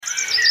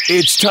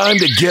It's time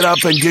to get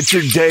up and get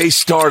your day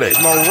started.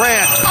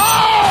 Morant.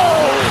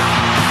 Oh!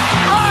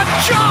 A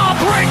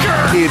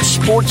jawbreaker! It's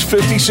Sports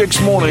 56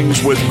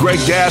 Mornings with Greg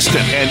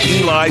Gaston and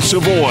Eli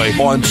Savoy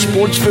on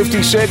Sports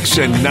 56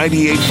 and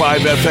 98.5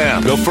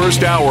 FM. The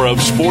first hour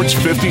of Sports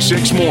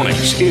 56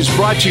 Mornings is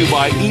brought to you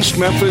by East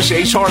Memphis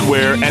Ace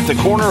Hardware at the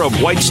corner of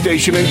White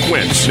Station and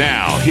Quince.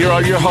 Now, here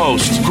are your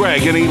hosts,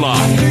 Greg and Eli.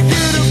 They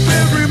get up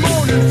every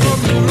morning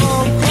from the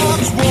alarm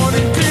clocks,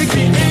 warning,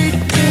 taking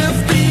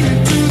 8:15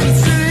 into the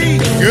city.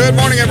 Good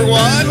morning,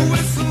 everyone.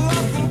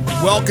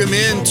 Welcome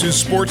in to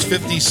Sports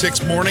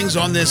 56 Mornings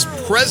on this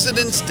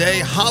President's Day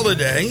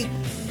holiday,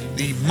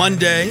 the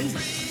Monday,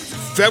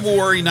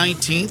 February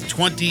 19th,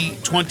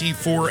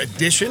 2024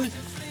 edition.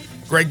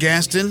 Greg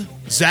Gaston,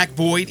 Zach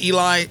Boyd,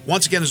 Eli,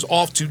 once again, is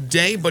off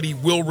today, but he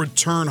will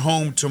return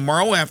home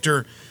tomorrow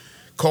after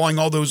calling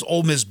all those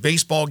Ole Miss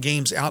baseball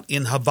games out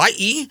in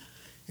Hawaii,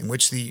 in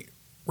which the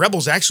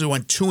Rebels actually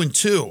went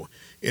 2-2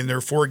 in their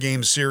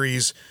four-game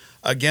series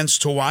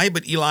against Hawaii,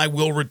 but Eli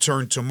will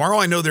return tomorrow.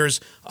 I know there's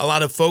a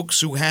lot of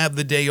folks who have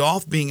the day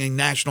off being a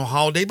national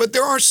holiday, but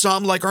there are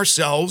some like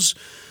ourselves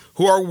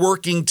who are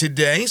working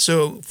today.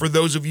 So for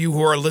those of you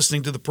who are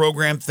listening to the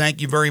program, thank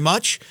you very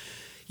much.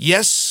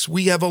 Yes,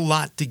 we have a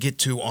lot to get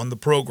to on the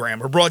program.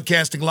 We're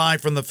broadcasting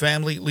live from the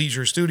Family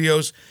Leisure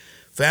Studios.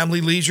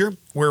 Family Leisure,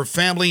 where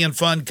family and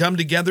fun come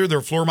together. Their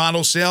floor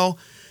model sale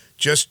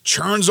just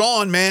churns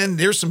on, man.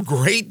 There's some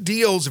great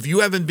deals. If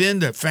you haven't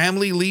been to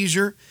Family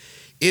Leisure,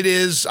 it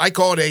is, I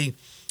call it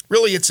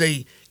it's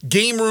a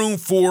game room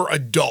for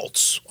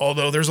adults,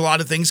 although there's a lot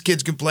of things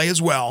kids can play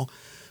as well.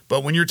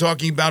 But when you're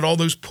talking about all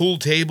those pool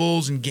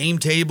tables and game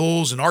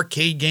tables and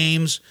arcade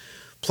games,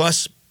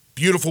 plus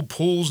beautiful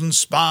pools and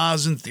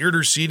spas and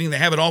theater seating, they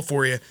have it all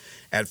for you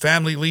at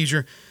Family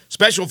Leisure.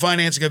 Special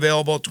financing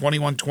available at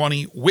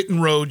 2120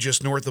 Whitten Road,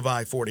 just north of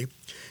I-40.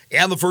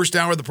 And the first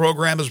hour of the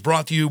program is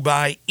brought to you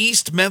by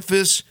East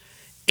Memphis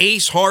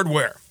Ace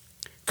Hardware.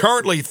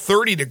 Currently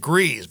 30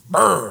 degrees.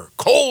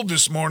 Cold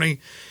this morning.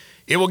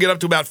 It will get up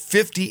to about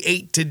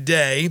 58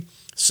 today.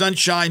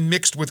 Sunshine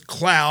mixed with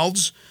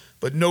clouds,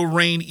 but no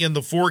rain in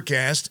the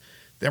forecast.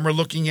 Then we're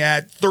looking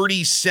at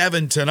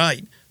 37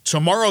 tonight.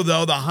 Tomorrow,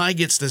 though, the high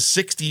gets to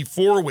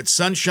 64 with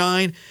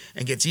sunshine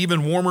and gets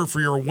even warmer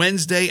for your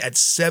Wednesday at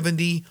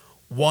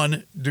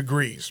 71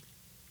 degrees.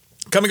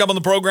 Coming up on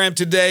the program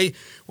today,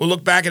 we'll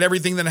look back at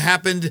everything that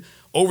happened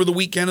over the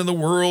weekend in the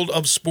world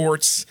of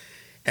sports.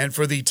 And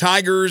for the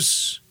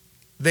Tigers,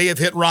 they have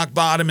hit rock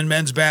bottom in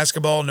men's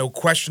basketball, no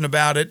question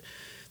about it.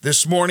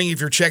 This morning,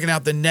 if you're checking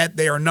out the net,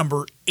 they are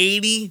number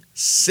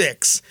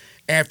 86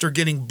 after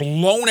getting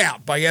blown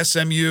out by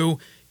SMU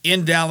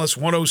in Dallas,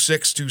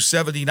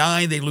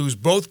 106-79. They lose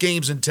both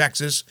games in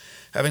Texas,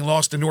 having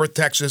lost to North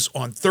Texas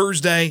on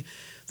Thursday.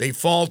 They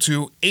fall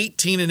to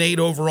 18-8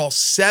 overall,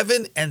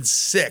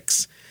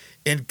 7-6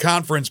 in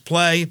conference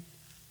play.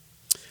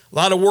 A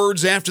lot of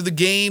words after the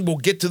game. We'll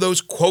get to those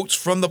quotes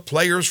from the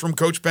players from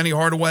Coach Penny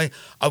Hardaway.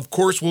 Of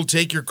course, we'll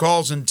take your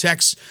calls and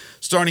texts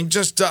starting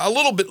just a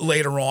little bit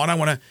later on. I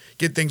want to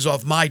get things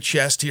off my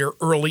chest here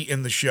early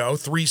in the show.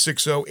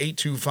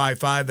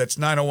 360-8255. That's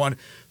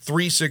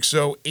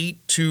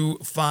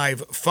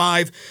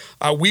 901-360-8255.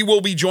 We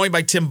will be joined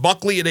by Tim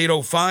Buckley at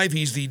 8:05.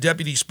 He's the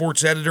deputy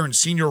sports editor and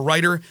senior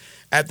writer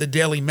at the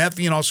Daily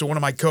Memphian, also one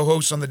of my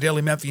co-hosts on the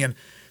Daily Memphian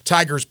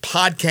Tigers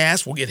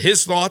podcast. We'll get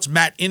his thoughts.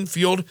 Matt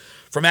Infield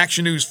from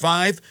Action News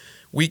 5,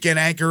 weekend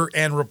anchor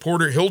and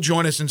reporter. He'll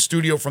join us in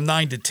studio from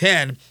 9 to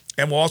 10,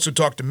 and we'll also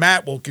talk to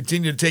Matt. We'll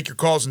continue to take your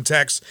calls and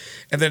texts,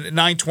 and then at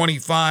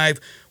 9:25,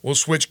 we'll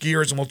switch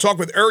gears, and we'll talk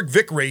with Eric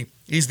Vickery.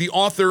 He's the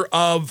author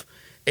of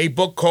a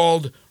book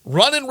called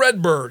Runnin'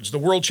 Redbirds, the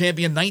world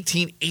champion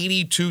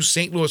 1982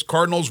 St. Louis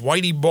Cardinals,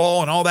 Whitey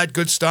Ball, and all that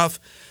good stuff.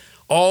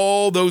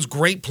 All those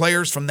great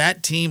players from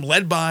that team,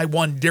 led by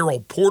one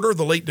Darryl Porter,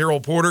 the late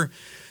Darryl Porter,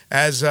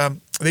 as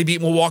they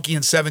beat Milwaukee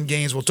in 7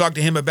 games. We'll talk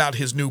to him about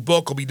his new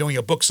book. He'll be doing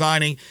a book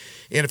signing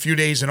in a few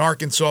days in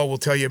Arkansas. We'll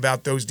tell you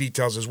about those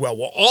details as well.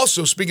 We'll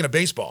also, speaking of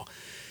baseball,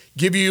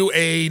 give you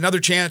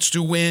another chance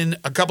to win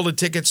a couple of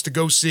tickets to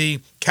go see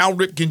Cal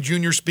Ripken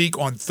Jr. speak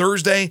on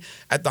Thursday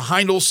at the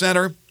Heindel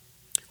Center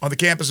on the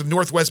campus of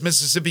Northwest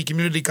Mississippi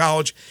Community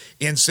College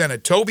in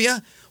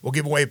Senatobia. We'll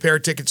give away a pair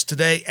of tickets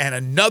today and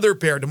another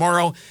pair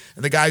tomorrow.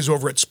 And the guys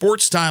over at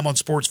Sports Time on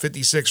Sports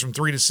 56 from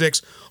 3 to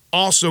 6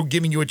 also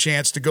giving you a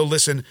chance to go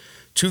listen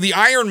to the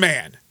Iron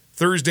Man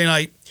Thursday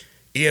night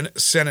in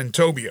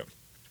Senatobia.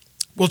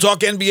 We'll talk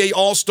NBA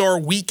All-Star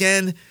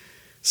Weekend.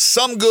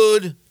 Some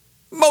good,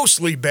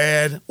 mostly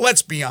bad.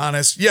 Let's be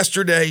honest.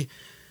 Yesterday,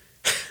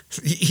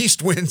 the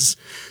East wins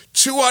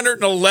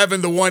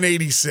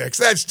 211-186.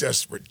 That's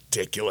just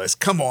ridiculous.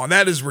 Come on,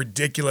 that is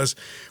ridiculous.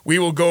 We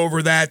will go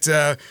over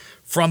that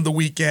from the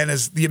weekend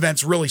as the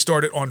events really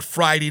started on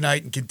Friday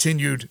night and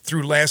continued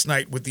through last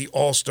night with the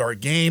All-Star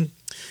Game.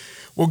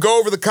 We'll go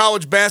over the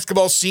college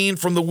basketball scene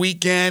from the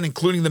weekend,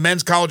 including the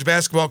Men's College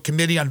Basketball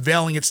Committee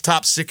unveiling its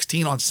top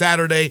 16 on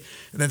Saturday,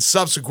 and then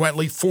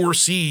subsequently 4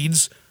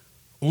 seeds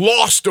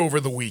lost over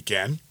the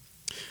weekend.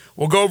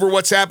 We'll go over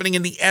what's happening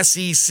in the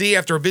SEC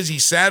after a busy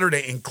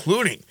Saturday,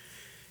 including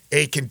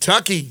a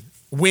Kentucky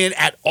win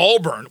at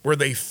Auburn where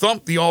they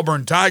thumped the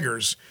Auburn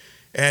Tigers.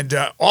 And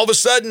all of a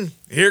sudden,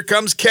 here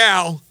comes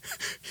Cal.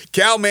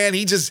 Cal, man,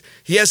 he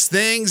has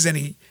things and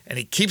he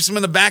keeps them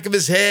in the back of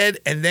his head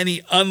and then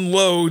he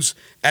unloads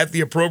at the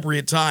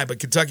appropriate time. But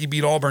Kentucky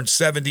beat Auburn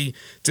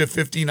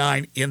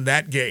 70-59 in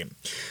that game.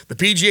 The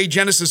PGA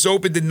Genesis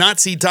Open did not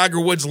see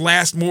Tiger Woods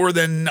last more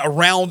than a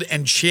round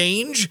and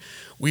change.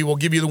 We will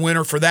give you the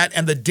winner for that.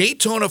 And the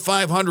Daytona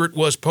 500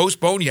 was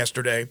postponed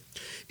yesterday.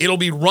 It'll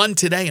be run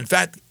today. In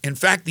fact,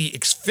 the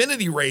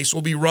Xfinity race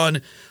will be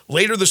run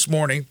later this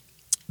morning.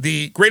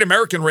 The Great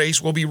American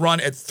Race will be run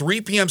at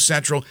 3 p.m.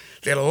 Central.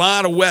 They had a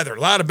lot of weather, a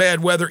lot of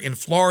bad weather in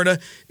Florida.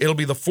 It'll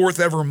be the 4th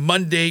ever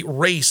Monday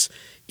race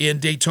in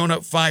Daytona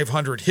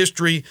 500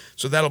 history.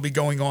 So that'll be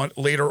going on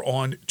later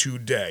on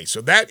today. So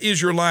that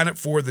is your lineup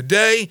for the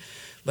day.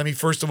 Let me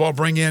first of all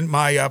bring in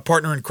my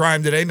partner in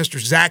crime today, Mr.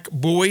 Zach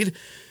Boyd.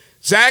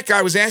 Zach,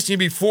 I was asking you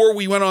before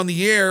we went on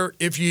the air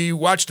if you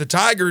watched the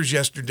Tigers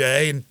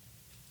yesterday, and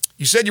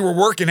you said you were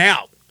working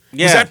out.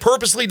 Yeah. Was that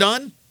purposely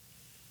done?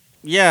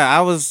 Yeah,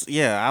 I was.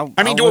 Yeah,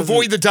 I mean, to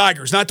avoid the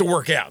Tigers, not to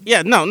work out.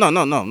 Yeah, no.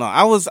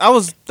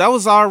 That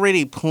was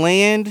already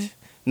planned,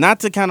 not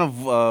to kind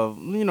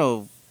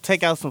of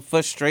take out some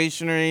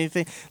frustration or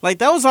anything. Like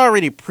that was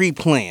already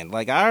pre-planned.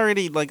 Like I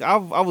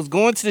was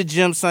going to the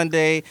gym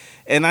Sunday,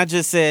 and I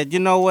just said, you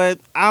know what,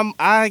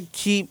 I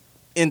keep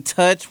in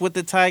touch with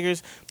the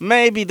Tigers.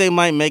 Maybe they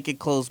might make it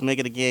close, make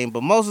it a game,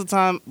 but most of the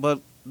time,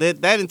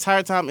 that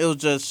entire time, it was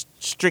just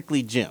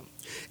strictly gym.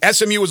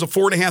 SMU was a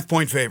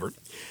 4.5-point favorite.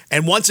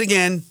 And once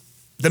again,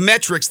 the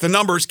metrics, the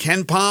numbers,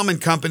 Ken Palm and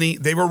company,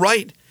 they were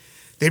right.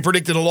 They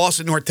predicted a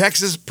loss at North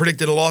Texas,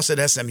 predicted a loss at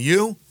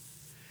SMU.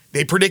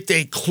 They predict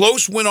a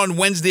close win on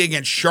Wednesday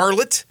against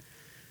Charlotte.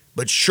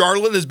 But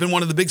Charlotte has been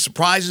one of the big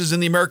surprises in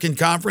the American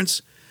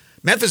Conference.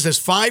 Memphis has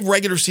 5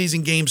 regular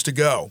season games to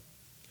go.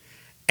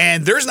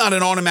 And there's not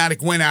an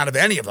automatic win out of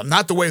any of them,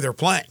 not the way they're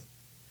playing.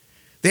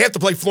 They have to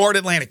play Florida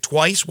Atlantic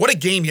twice. What a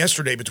game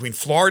yesterday between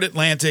Florida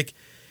Atlantic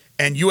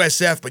and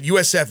USF. But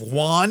USF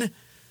won.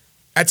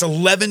 That's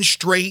 11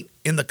 straight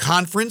in the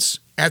conference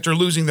after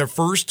losing their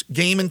first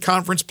game in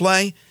conference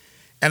play.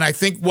 And I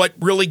think what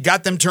really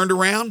got them turned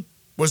around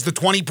was the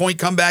 20-point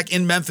comeback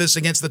in Memphis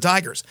against the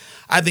Tigers.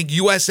 I think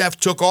USF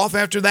took off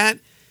after that,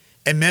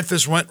 and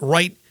Memphis went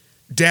right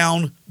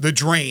down the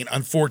drain,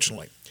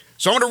 unfortunately.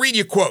 So I want to read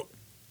you a quote.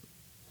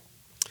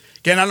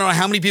 Again, I don't know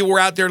how many people were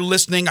out there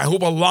listening. I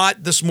hope a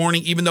lot this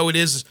morning, even though it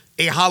is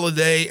a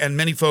holiday and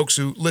many folks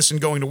who listen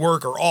going to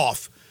work are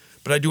off.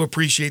 But I do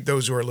appreciate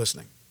those who are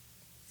listening.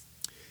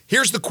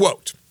 Here's the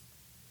quote.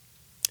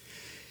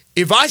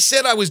 If I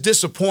said I was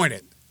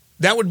disappointed,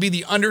 that would be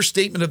the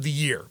understatement of the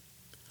year.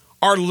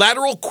 Our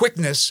lateral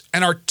quickness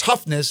and our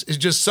toughness is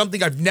just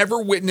something I've never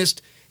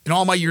witnessed in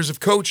all my years of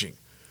coaching.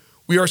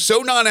 We are so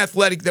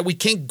non-athletic that we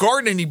can't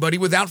guard anybody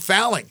without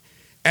fouling.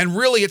 And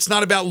really, it's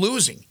not about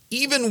losing.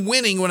 Even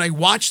winning, when I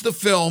watch the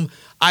film,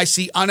 I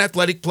see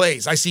unathletic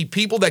plays. I see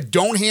people that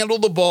don't handle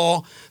the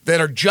ball, that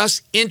are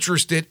just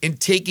interested in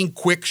taking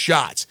quick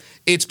shots.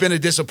 It's been a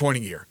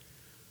disappointing year.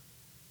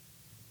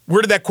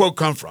 Where did that quote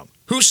come from?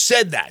 Who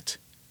said that?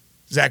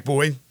 Zach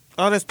Boyd?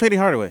 Oh, that's Petey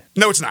Hardaway.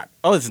 No, it's not.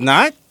 Oh, it's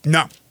not?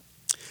 No.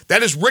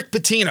 That is Rick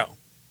Pitino.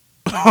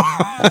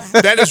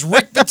 That is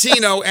Rick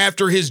Pitino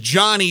after his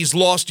Johnnies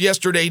lost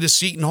yesterday to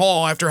Seton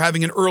Hall after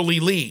having an early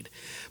lead.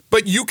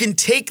 But you can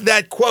take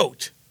that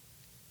quote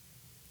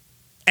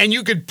and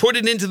you could put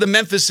it into the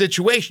Memphis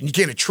situation. You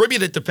can't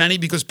attribute it to Penny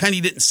because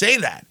Penny didn't say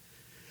that.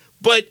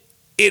 But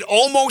it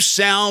almost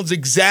sounds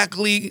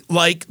exactly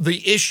like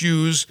the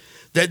issues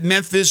that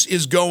Memphis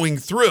is going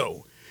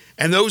through.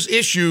 And those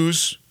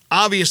issues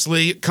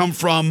obviously come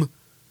from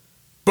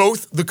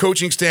both the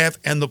coaching staff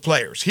and the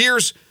players.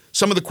 Here's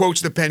some of the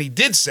quotes that Penny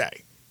did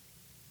say.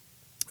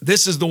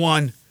 This is the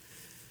one,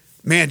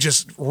 man,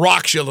 just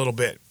rocks you a little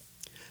bit.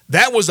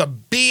 That was a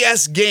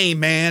BS game,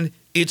 man.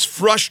 It's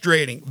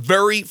frustrating,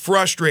 very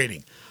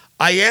frustrating.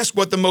 I asked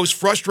what the most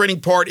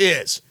frustrating part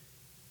is.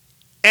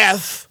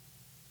 F,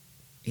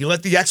 he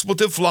let the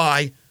expletive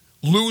fly,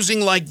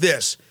 losing like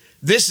this.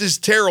 This is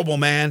terrible,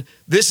 man.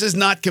 This is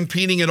not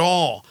competing at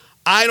all.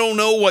 I don't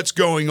know what's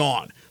going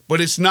on,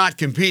 but it's not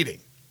competing.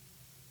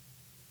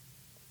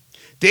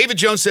 David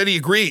Jones said he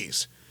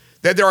agrees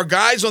that there are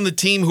guys on the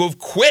team who have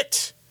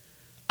quit.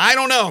 I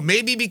don't know,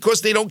 maybe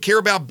because they don't care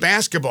about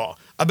basketball,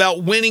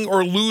 about winning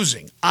or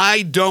losing.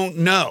 I don't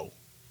know.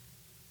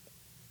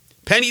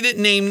 Penny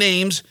didn't name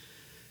names,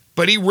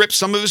 but he ripped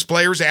some of his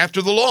players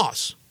after the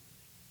loss.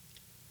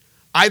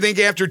 I think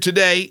after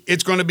today,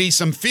 it's going to be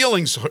some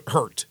feelings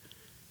hurt.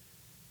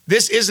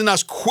 This isn't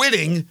us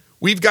quitting.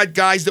 We've got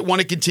guys that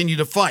want to continue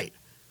to fight.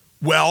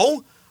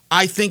 Well,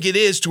 I think it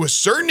is to a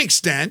certain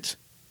extent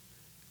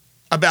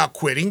about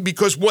quitting,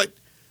 because what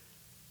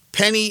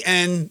Penny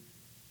and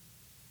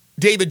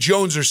David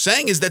Jones are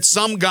saying is that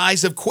some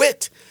guys have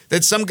quit,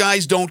 that some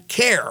guys don't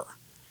care.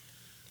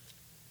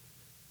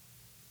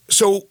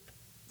 So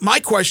my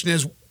question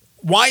is,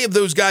 why have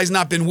those guys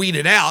not been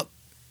weeded out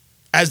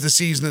as the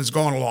season has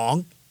gone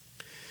along.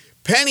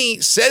 Penny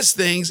says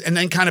things and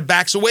then kind of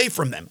backs away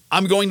from them.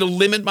 I'm going to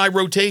limit my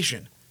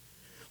rotation.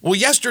 Well,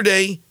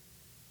 yesterday,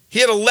 he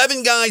had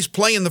 11 guys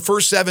play in the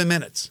first 7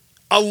 minutes.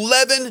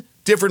 11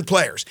 different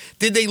players.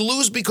 Did they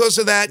lose because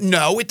of that?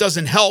 No, it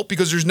doesn't help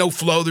because there's no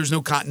flow, there's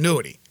no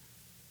continuity.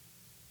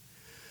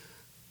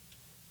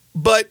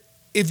 But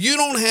if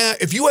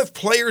you have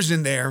players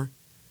in there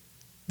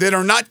that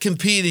are not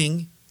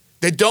competing,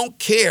 that don't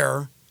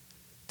care,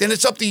 then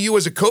it's up to you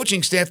as a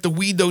coaching staff to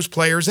weed those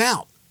players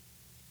out.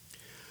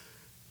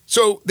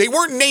 So they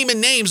weren't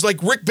naming names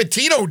like Rick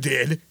Pitino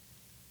did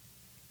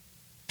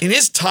in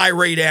his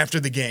tirade after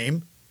the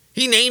game.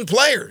 He named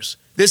players.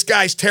 This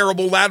guy's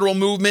terrible lateral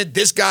movement.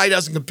 This guy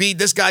doesn't compete.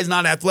 This guy's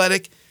not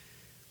athletic.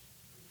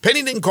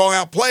 Penny didn't call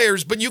out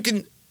players, but you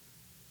can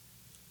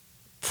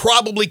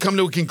probably come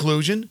to a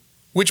conclusion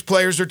which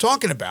players they're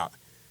talking about.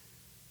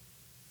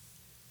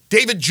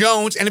 David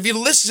Jones, and if you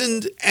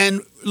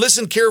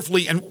listen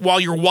carefully and while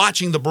you're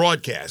watching the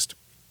broadcast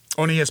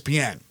on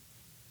ESPN,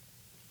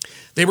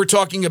 they were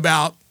talking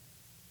about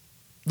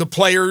the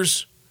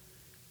players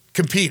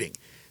competing.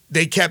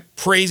 They kept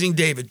praising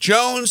David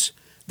Jones.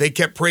 They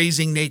kept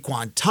praising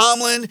Naquan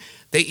Tomlin.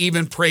 They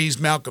even praised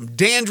Malcolm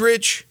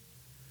Dandridge.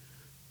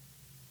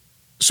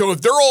 So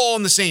if they're all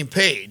on the same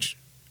page,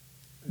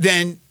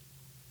 then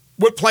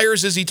what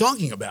players is he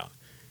talking about?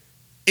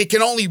 It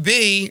can only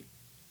be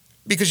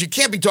because you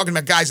can't be talking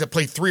about guys that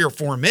play 3 or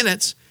 4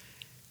 minutes.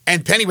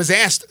 And Penny was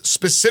asked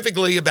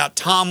specifically about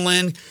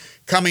Tomlin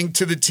coming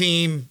to the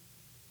team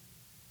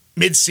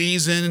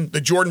mid-season,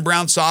 the Jordan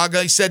Brown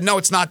saga. He said, no,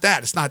 it's not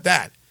that. It's not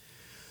that.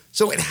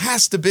 So it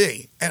has to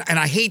be. And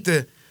I hate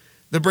to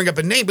bring up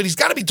a name, but he's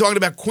got to be talking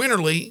about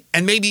Quinterly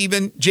and maybe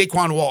even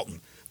Jaquan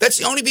Walton. That's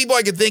the only people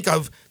I could think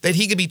of that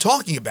he could be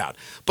talking about.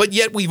 But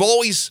yet we've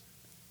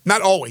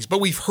not always, but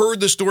we've heard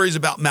the stories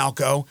about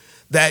Malco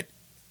that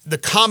the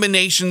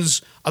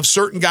combinations of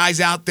certain guys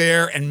out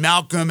there and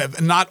Malcolm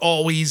have not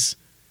always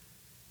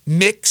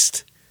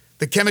mixed.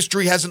 The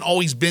chemistry hasn't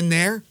always been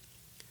there.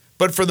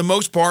 But for the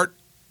most part,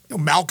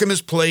 Malcolm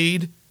has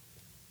played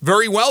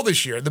very well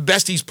this year, the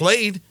best he's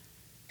played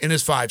in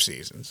his 5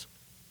 seasons.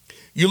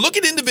 You look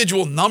at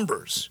individual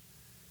numbers,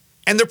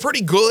 and they're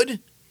pretty good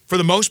for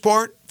the most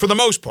part.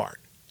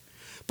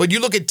 But you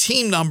look at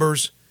team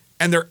numbers,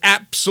 and they're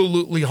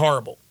absolutely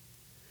horrible.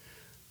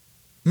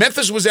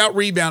 Memphis was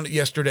out-rebounded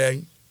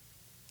yesterday,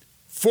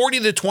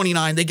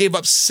 40-29. They gave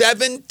up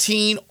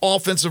 17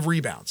 offensive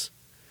rebounds.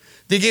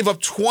 They gave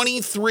up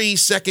 23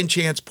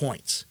 second-chance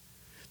points.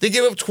 They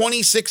gave up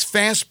 26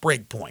 fast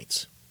break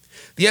points.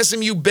 The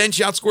SMU bench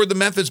outscored the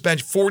Memphis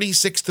bench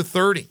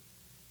 46-30.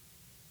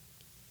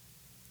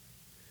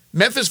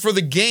 Memphis for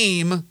the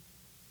game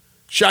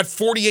shot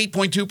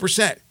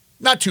 48.2%.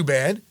 Not too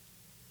bad.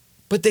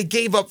 But they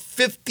gave up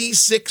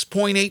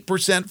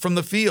 56.8% from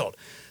the field.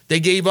 They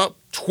gave up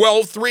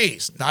 12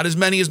 threes. Not as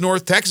many as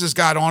North Texas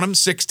got on them,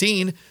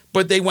 16,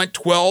 but they went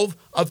 12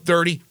 of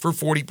 30 for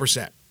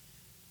 40%.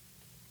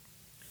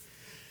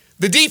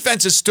 The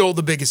defense is still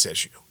the biggest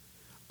issue.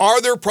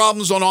 Are there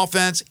problems on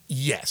offense?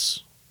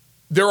 Yes.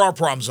 There are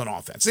problems on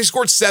offense. They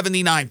scored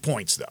 79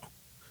 points, though.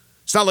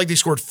 It's not like they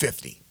scored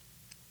 50.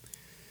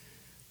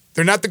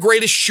 They're not the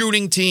greatest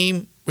shooting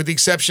team, with the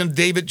exception of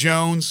David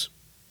Jones.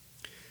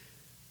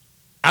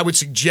 I would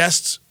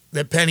suggest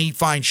that Penny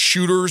finds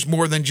shooters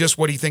more than just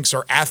what he thinks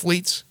are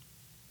athletes,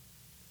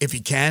 if he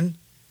can.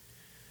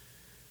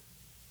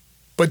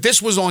 But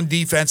this was on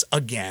defense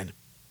again.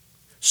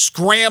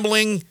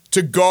 Scrambling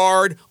to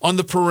guard on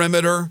the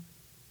perimeter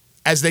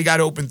as they got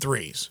open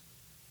threes.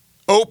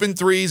 Open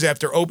threes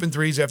after open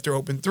threes after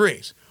open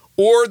threes.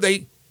 Or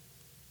they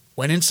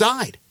went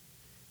inside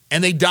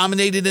and they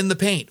dominated in the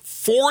paint.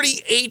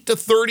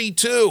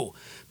 48-32.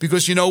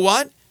 Because you know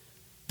what?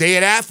 They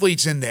had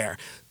athletes in there.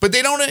 But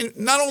they don't,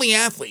 not only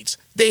athletes,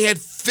 they had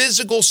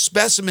physical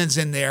specimens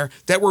in there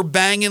that were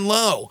banging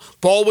low.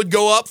 Ball would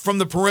go up from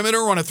the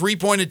perimeter on a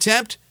three-point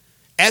attempt.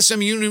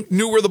 SMU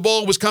knew where the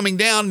ball was coming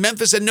down.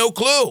 Memphis had no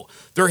clue.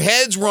 Their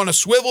heads were on a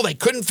swivel. They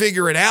couldn't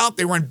figure it out.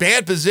 They were in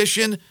bad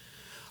position.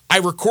 I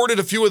recorded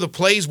a few of the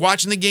plays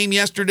watching the game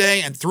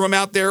yesterday and threw them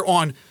out there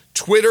on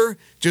Twitter.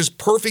 Just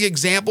perfect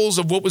examples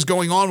of what was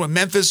going on when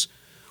Memphis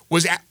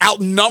was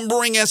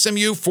outnumbering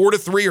SMU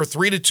 4-3 or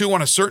 3-2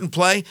 on a certain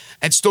play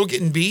and still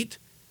getting beat.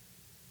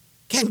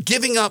 Again,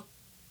 giving up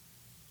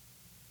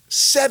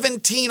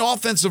 17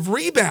 offensive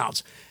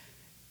rebounds.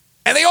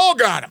 And they all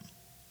got him.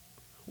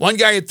 One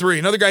guy had 3,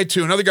 another guy had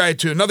 2, another guy had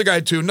 2, another guy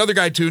had 2, another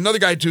guy had 2, another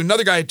guy had 2,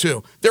 another guy had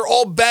 2. They're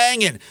all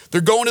banging. They're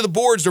going to the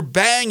boards. They're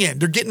banging.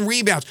 They're getting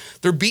rebounds.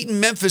 They're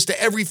beating Memphis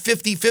to every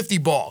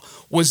 50-50 ball.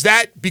 Was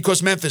that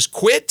because Memphis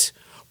quit?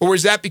 Or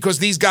is that because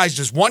these guys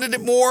just wanted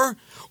it more?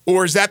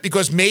 Or is that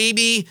because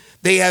maybe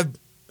they have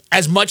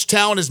as much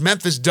talent as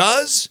Memphis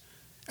does?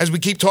 As we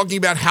keep talking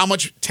about how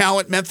much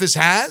talent Memphis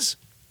has?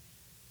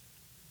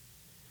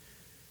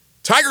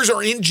 Tigers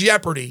are in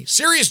jeopardy,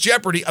 serious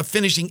jeopardy, of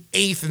finishing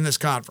 8th in this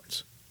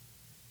conference.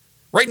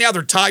 Right now,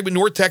 they're tied with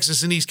North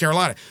Texas and East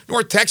Carolina.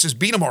 North Texas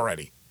beat them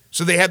already.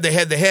 So they have the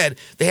head-to-head.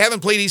 They haven't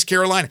played East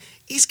Carolina.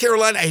 East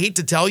Carolina, I hate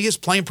to tell you, is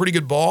playing pretty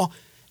good ball,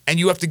 and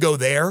you have to go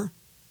there.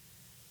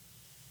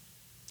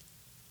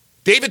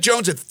 David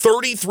Jones had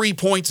 33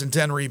 points and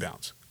 10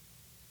 rebounds.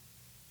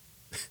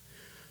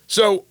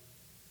 So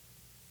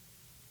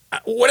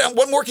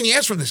what more can you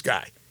ask from this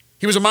guy?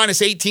 He was a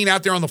minus 18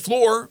 out there on the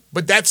floor,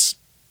 but that's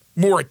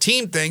more a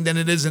team thing than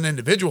it is an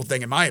individual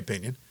thing, in my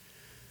opinion.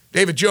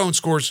 David Jones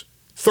scores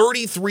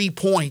 33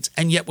 points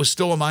and yet was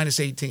still a minus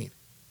 18.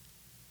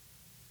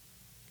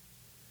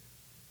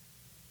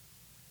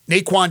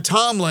 Naquan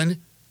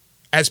Tomlin,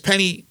 as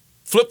Penny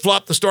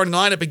flip-flopped the starting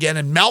lineup again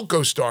and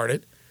Malco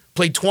started,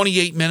 played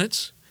 28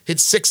 minutes, hit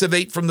 6 of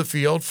 8 from the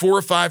field, 4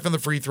 of 5 from the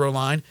free throw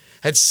line,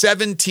 had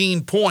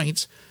 17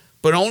 points,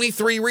 but only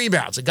 3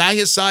 rebounds. A guy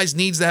his size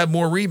needs to have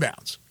more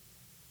rebounds.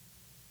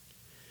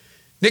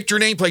 Nick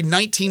Jourdain played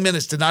 19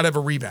 minutes, did not have a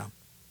rebound.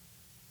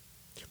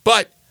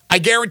 But I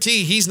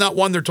guarantee he's not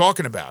one they're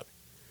talking about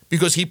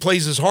because he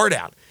plays his heart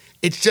out.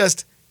 It's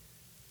just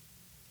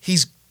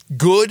he's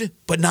good,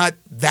 but not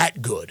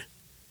that good.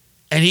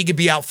 And he could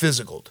be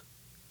out-physicaled.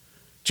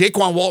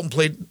 Jaquan Walton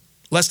played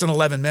less than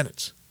 11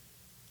 minutes.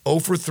 0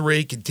 for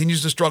 3,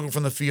 continues to struggle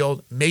from the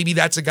field. Maybe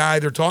that's a guy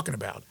they're talking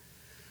about.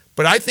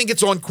 But I think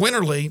it's on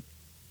Quinterly.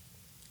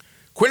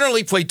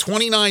 Quinterly played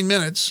 29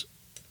 minutes,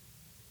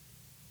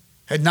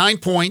 had 9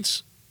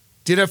 points,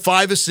 did have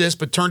 5 assists,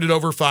 but turned it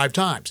over 5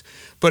 times.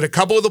 But a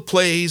couple of the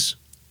plays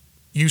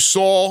you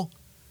saw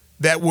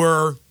that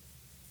were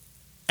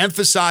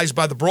emphasized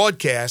by the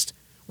broadcast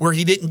where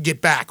he didn't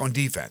get back on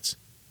defense.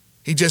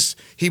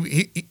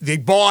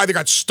 The ball either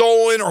got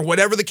stolen or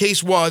whatever the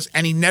case was,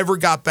 and he never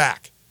got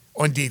back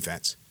on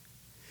defense.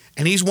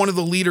 And he's one of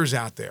the leaders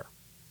out there.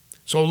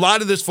 So a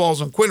lot of this falls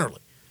on Quinterly.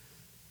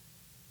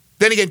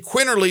 Then again,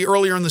 Quinterly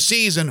earlier in the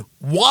season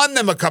won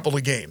them a couple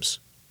of games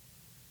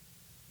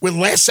with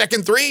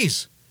last-second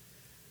threes.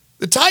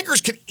 The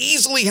Tigers could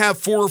easily have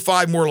 4 or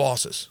 5 more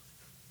losses.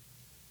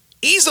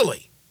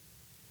 Easily.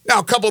 Now,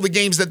 a couple of the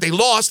games that they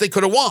lost, they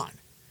could have won.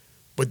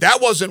 But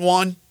that wasn't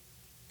one.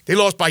 They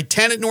lost by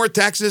 10 at North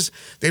Texas.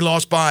 They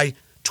lost by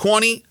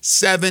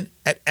 27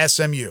 at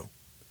SMU.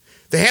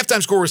 The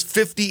halftime score was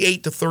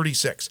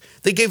 58-36.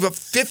 They gave up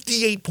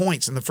 58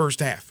 points in the first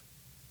half.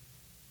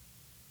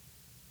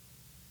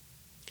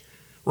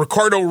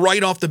 Ricardo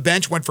Wright off the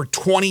bench went for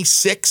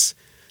 26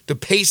 to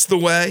pace the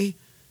way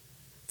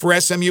for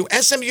SMU.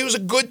 SMU is a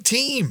good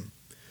team.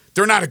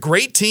 They're not a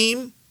great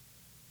team.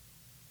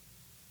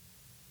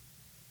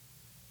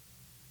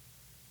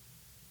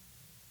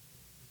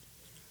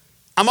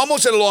 I'm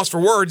almost at a loss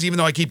for words, even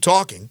though I keep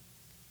talking,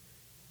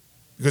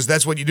 because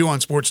that's what you do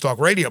on Sports Talk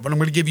Radio. But I'm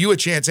going to give you a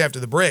chance after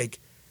the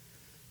break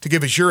to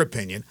give us your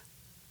opinion.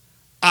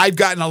 I've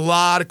gotten a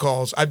lot of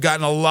calls. I've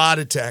gotten a lot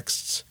of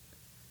texts.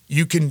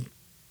 You can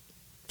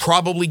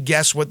probably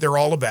guess what they're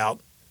all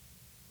about.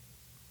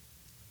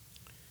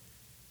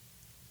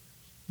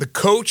 The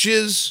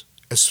coaches,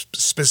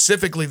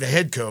 specifically the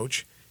head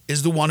coach,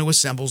 is the one who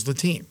assembles the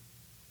team.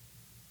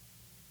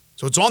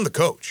 So it's on the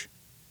coach.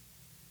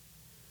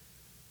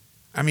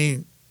 I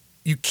mean,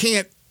 you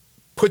can't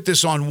put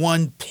this on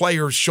one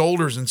player's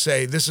shoulders and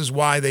say this is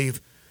why they've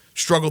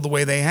struggled the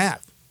way they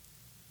have.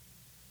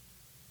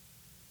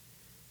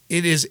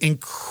 It is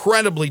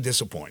incredibly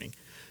disappointing.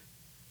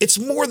 It's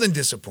more than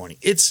disappointing.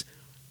 It's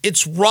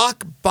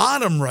rock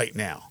bottom right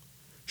now.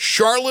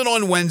 Charlotte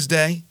on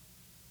Wednesday,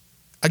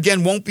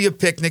 again, won't be a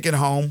picnic at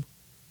home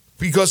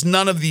because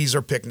none of these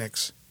are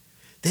picnics.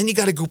 Then you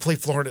got to go play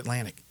Florida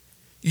Atlantic.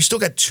 You still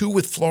got 2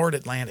 with Florida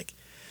Atlantic.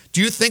 Do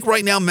you think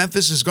right now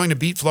Memphis is going to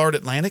beat Florida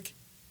Atlantic?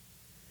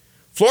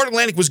 Florida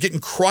Atlantic was getting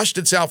crushed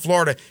at South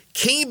Florida,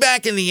 came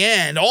back in the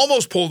end,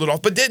 almost pulled it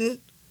off, but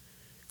didn't.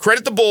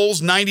 Credit the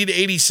Bulls,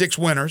 90-86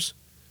 winners,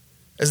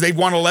 as they've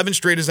won 11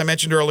 straight, as I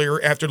mentioned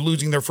earlier, after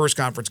losing their first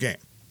conference game.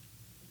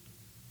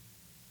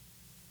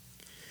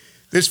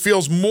 This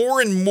feels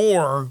more and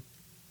more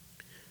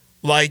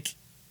like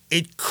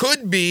it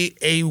could be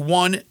a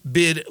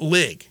one-bid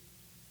league.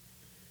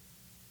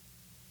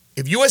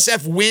 If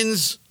USF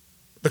wins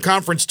the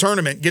conference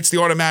tournament, gets the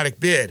automatic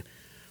bid,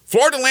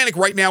 Florida Atlantic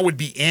right now would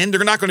be in.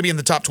 They're not going to be in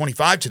the top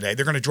 25 today.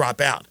 They're going to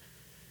drop out.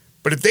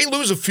 But if they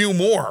lose a few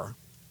more,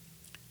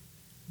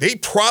 they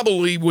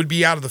probably would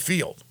be out of the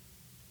field.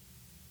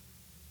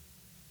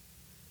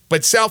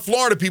 But South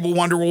Florida people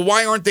wonder, well,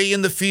 why aren't they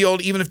in the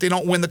field even if they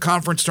don't win the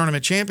conference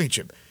tournament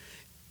championship?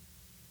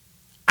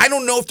 I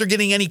don't know if they're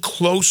getting any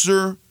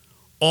closer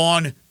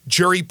on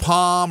Jerry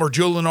Palm or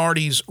Joe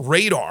Lunardi's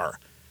radar,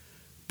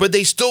 but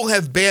they still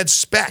have bad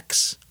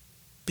specs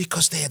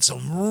because they had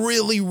some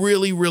really,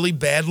 really, really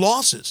bad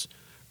losses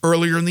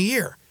earlier in the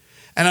year.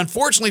 And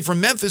unfortunately for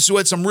Memphis, who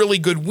had some really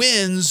good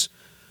wins,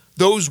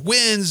 those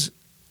wins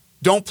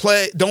don't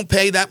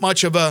pay that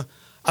much of a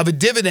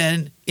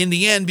dividend in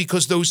the end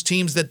because those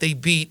teams that they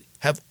beat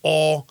have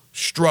all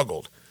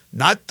struggled.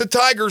 Not the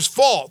Tigers'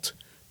 fault,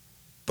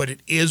 but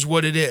it is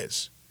what it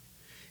is.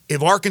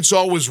 If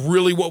Arkansas was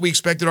really what we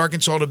expected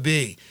Arkansas to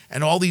be,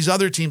 and all these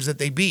other teams that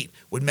they beat,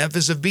 would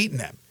Memphis have beaten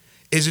them?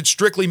 Is it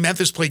strictly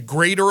Memphis played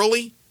great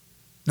early?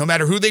 No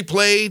matter who they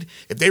played,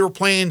 if they were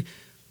playing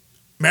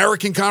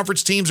American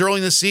Conference teams early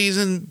in the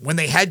season, when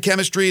they had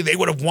chemistry, they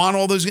would have won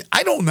all those games.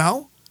 I don't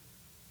know.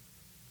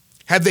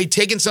 Have they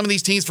taken some of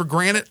these teams for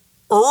granted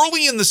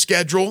early in the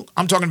schedule?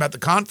 I'm talking about the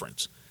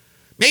conference.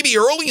 Maybe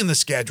early in the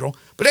schedule,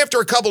 but after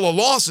a couple of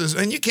losses,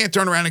 and you can't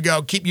turn around and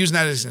go, keep using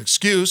that as an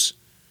excuse.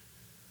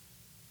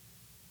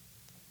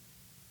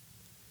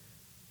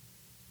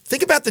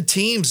 Think about the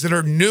teams that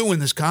are new in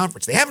this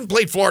conference. They haven't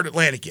played Florida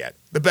Atlantic yet,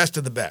 the best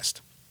of the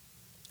best.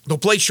 They'll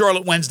play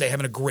Charlotte Wednesday,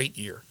 having a great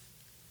year.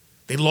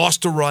 They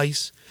lost to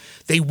Rice.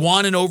 They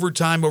won in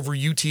overtime over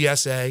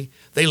UTSA.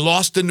 They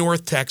lost to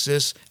North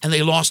Texas, and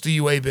they lost to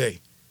UAB.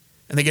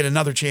 And they get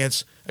another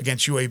chance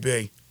against UAB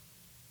a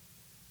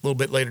little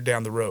bit later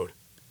down the road.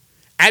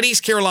 At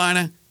East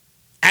Carolina,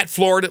 at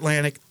Florida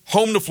Atlantic,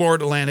 home to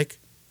Florida Atlantic,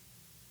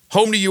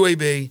 home to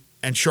UAB,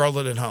 and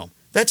Charlotte at home.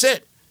 That's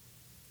it.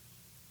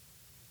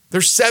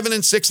 They're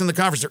 7-6 in the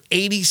conference. They're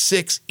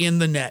 86 in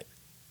the net.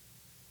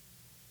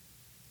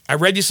 I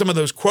read you some of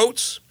those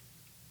quotes.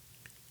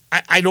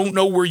 I don't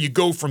know where you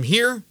go from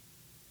here.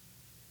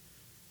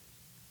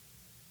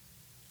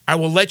 I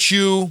will let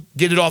you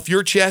get it off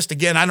your chest.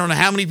 Again, I don't know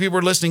how many people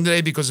are listening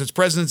today because it's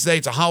President's Day.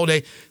 It's a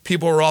holiday.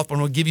 People are off, but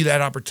we'll give you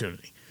that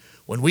opportunity.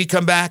 When we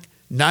come back,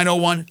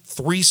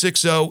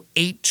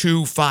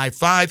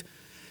 901-360-8255.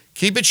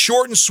 Keep it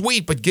short and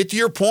sweet, but get to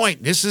your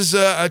point. This is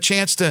a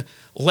chance to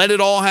let it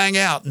all hang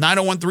out.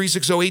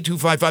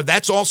 901-360-8255.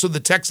 That's also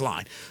the text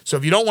line. So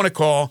if you don't want to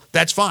call,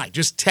 that's fine.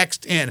 Just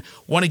text in.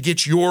 Want to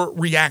get your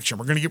reaction.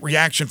 We're going to get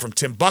reaction from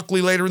Tim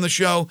Buckley later in the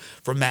show,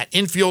 from Matt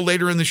Infield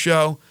later in the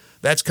show.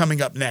 That's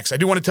coming up next. I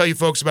do want to tell you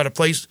folks about a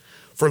place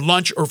for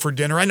lunch or for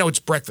dinner. I know it's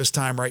breakfast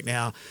time right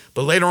now,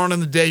 but later on in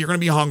the day, you're going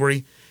to be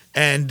hungry.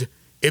 And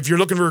if you're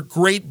looking for a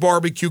great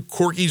barbecue,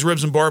 Corky's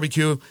Ribs and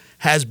Barbecue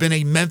has been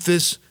a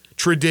Memphis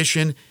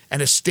tradition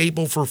and a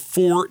staple for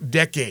 4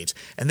 decades.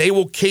 And they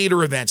will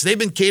cater events. They've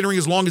been catering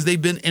as long as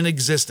they've been in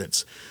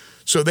existence.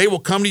 So they will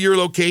come to your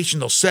location.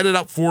 They'll set it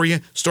up for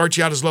you. Start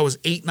you out as low as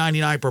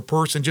 $8.99 per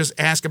person. Just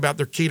ask about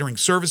their catering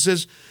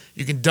services.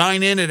 You can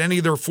dine in at any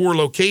of their 4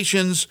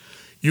 locations.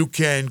 You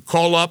can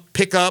call up,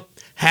 pick up,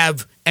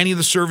 have any of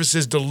the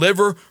services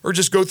deliver, or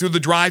just go through the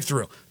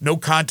drive-thru. No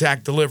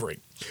contact delivery.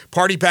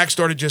 Party packs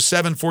start at just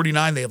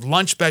 $7.49. They have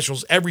lunch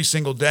specials every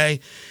single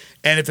day.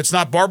 And if it's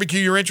not barbecue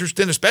you're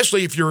interested in,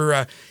 especially if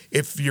you're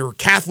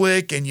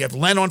Catholic and you have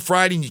Lent on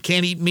Friday and you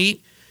can't eat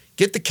meat,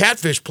 get the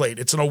catfish plate.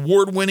 It's an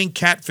award-winning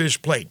catfish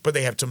plate. But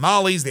they have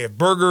tamales, they have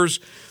burgers.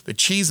 The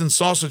cheese and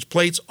sausage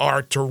plates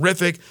are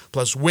terrific,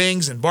 plus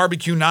wings and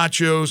barbecue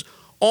nachos,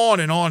 on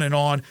and on and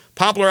on.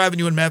 Poplar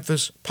Avenue in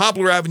Memphis,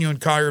 Poplar Avenue in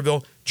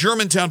Collierville,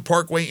 Germantown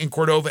Parkway in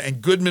Cordova,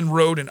 and Goodman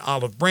Road in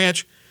Olive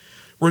Branch.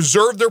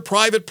 Reserve their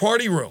private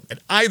party room at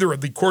either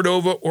of the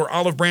Cordova or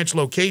Olive Branch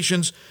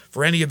locations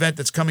for any event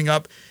that's coming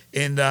up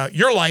in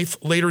your life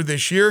later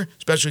this year,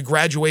 especially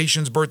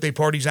graduations, birthday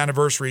parties,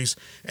 anniversaries,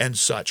 and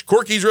such.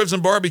 Corky's Ribs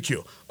and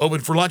Barbecue, open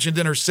for lunch and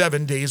dinner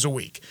 7 days a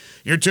week.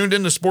 You're tuned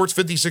in to Sports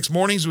 56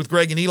 Mornings with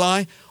Greg and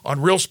Eli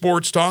on Real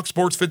Sports Talk,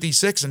 Sports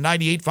 56 and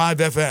 98.5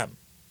 FM.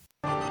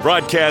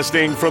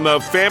 Broadcasting from the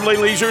Family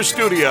Leisure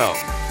Studio,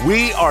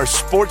 we are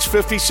Sports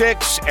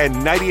 56 and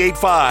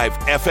 98.5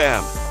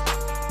 FM.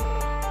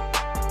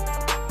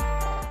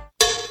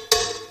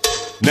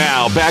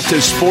 Now, back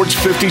to Sports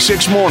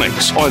 56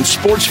 Mornings on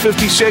Sports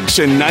 56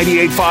 and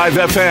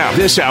 98.5 FM.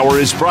 This hour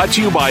is brought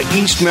to you by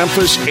East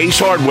Memphis Ace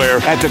Hardware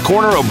at the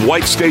corner of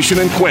White Station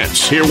and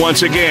Quince. Here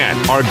once again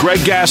are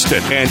Greg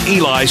Gaston and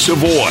Eli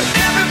Savoy.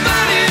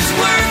 Everybody's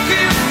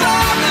working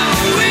for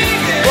the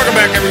weekend. Welcome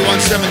back, everyone.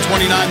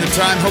 7:29 the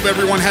time. Hope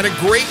everyone had a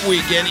great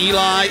weekend.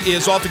 Eli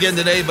is off again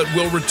today, but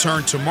will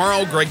return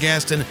tomorrow. Greg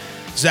Gaston,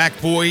 Zach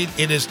Boyd,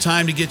 it is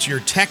time to get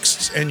your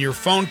texts and your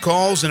phone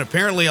calls, and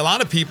apparently a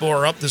lot of people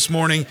are up this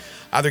morning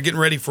either getting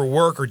ready for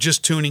work or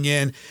just tuning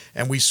in,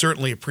 and we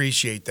certainly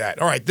appreciate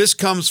that. All right, this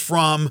comes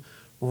from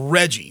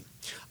Reggie.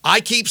 I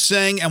keep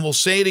saying, and we'll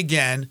say it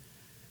again,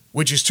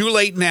 which is too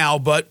late now,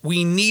 but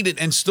we needed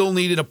and still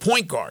needed a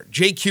point guard.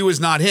 JQ is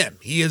not him.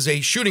 He is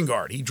a shooting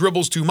guard. He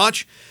dribbles too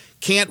much.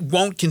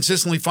 Won't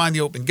consistently find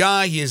the open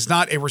guy. He is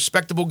not a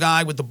respectable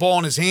guy with the ball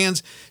in his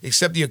hands,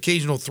 except the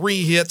occasional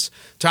 3 hits.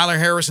 Tyler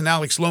Harris and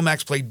Alex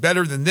Lomax played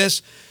better than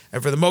this,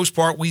 and for the most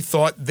part, we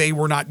thought they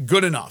were not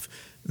good enough.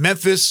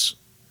 Memphis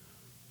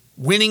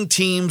winning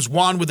teams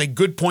won with a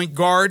good point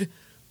guard.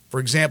 For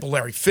example,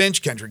 Larry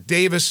Finch, Kendrick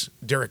Davis,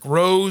 Derrick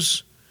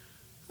Rose.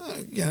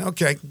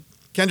 Okay.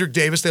 Kendrick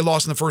Davis, they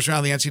lost in the first round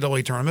of the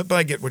NCAA tournament, but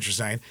I get what you're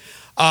saying.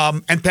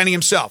 And Penny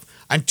himself.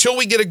 Until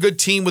we get a good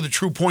team with a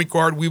true point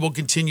guard, we will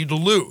continue to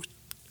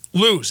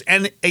lose.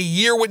 And a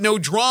year with no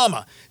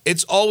drama,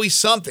 it's always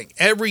something.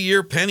 Every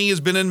year Penny has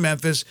been in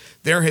Memphis,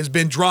 there has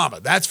been drama.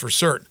 That's for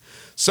certain.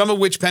 Some of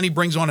which Penny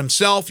brings on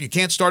himself. You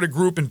can't start a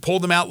group and pull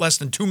them out less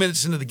than 2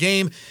 minutes into the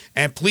game.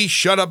 And please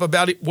shut up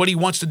about it, what he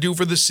wants to do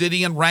for the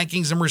city and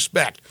rankings and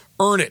respect.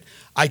 Earn it.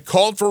 I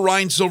called for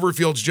Ryan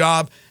Silverfield's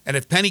job, and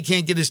if Penny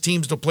can't get his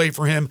teams to play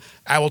for him,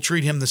 I will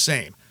treat him the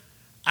same.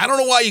 I don't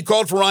know why you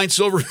called for Ryan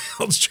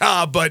Silverfield's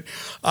job, but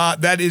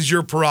that is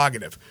your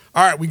prerogative.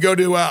 All right, we go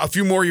to a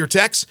few more of your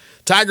texts.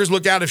 Tigers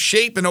look out of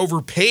shape and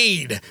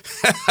overpaid.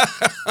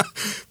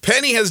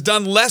 Penny has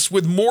done less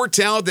with more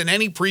talent than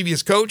any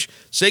previous coach.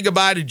 Say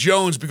goodbye to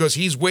Jones because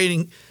he's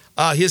waiting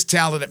his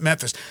talent at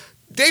Memphis.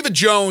 David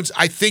Jones,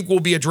 I think, will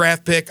be a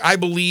draft pick. I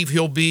believe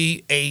he'll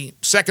be a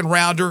second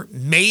rounder.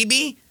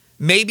 Maybe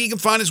he can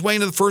find his way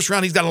into the first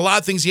round. He's got a lot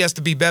of things he has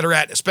to be better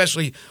at,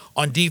 especially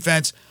on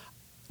defense.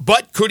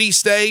 But could he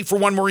stay for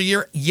one more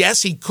year?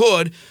 Yes, he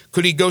could.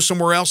 Could he go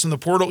somewhere else in the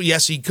portal?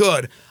 Yes, he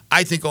could.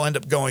 I think he'll end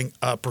up going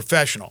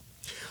professional.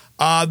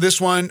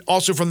 This one,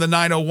 also from the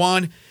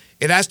 901,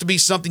 it has to be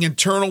something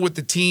internal with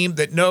the team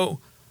that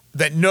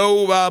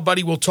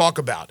nobody will talk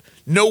about.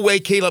 No way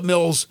Caleb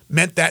Mills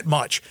meant that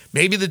much.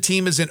 Maybe the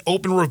team is in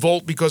open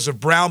revolt because of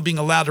Brown being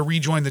allowed to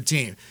rejoin the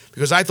team,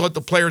 because I thought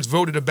the players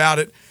voted about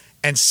it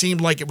and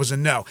seemed like it was a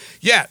no.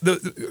 Yeah,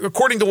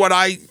 according to what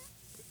I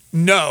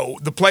know,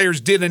 the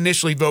players did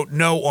initially vote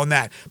no on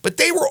that. But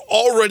they were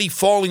already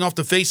falling off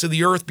the face of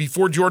the earth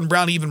before Jordan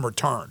Brown even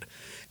returned.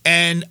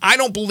 And I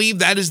don't believe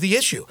that is the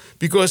issue,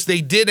 because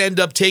they did end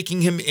up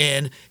taking him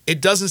in.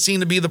 It doesn't seem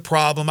to be the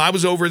problem. I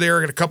was over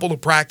there at a couple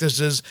of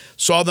practices,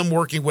 saw them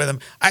working with him.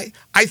 I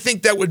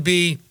think that would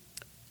be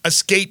a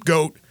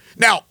scapegoat.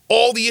 Now,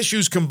 all the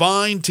issues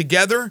combined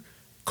together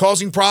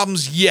causing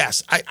problems,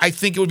 yes. I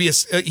think it would be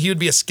he would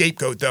be a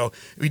scapegoat, though.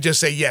 We just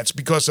say, yeah, it's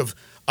because of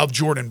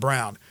Jordan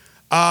Brown.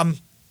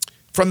 From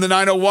the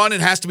 901,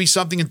 it has to be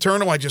something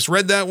internal. I just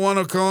read that one,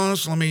 of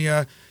course. Let me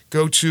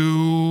go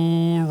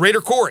to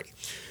Raider Corey.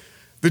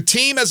 The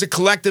team as a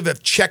collective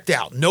have checked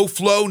out. No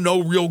flow,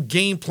 no real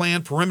game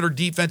plan. Perimeter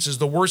defense is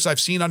the worst I've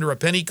seen under a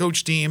Penny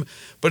coach team.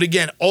 But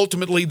again,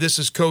 ultimately, this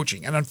is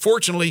coaching. And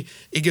unfortunately,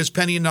 it gives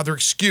Penny another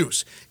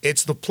excuse.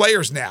 It's the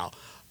players now.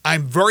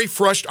 I'm a very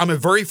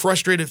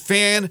frustrated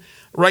fan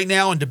right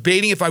now and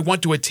debating if I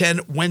want to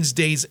attend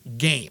Wednesday's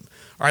game.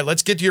 All right,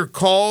 let's get to your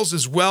calls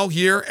as well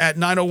here at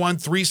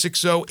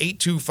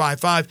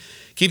 901-360-8255.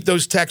 Keep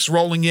those texts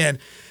rolling in.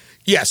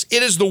 Yes,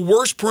 it is the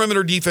worst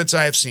perimeter defense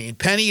I have seen.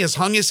 Penny has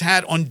hung his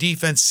hat on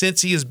defense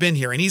since he has been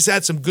here, and he's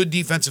had some good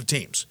defensive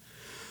teams.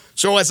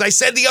 So as I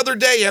said the other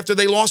day after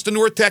they lost to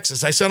North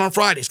Texas, I said on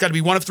Friday, it's got to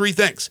be one of three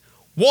things.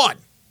 One,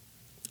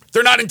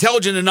 they're not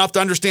intelligent enough to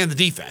understand the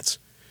defense,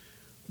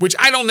 which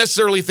I don't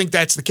necessarily think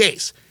that's the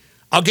case.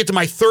 I'll get to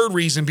my third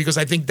reason because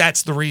I think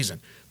that's the reason.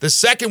 The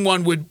second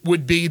one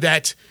would be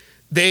that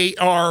they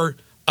are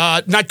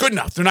not good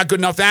enough. They're not good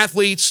enough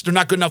athletes. They're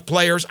not good enough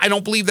players. I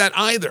don't believe that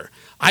either.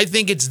 I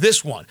think it's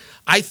this one.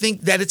 I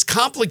think that it's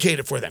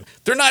complicated for them.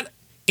 They're not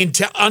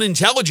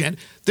unintelligent.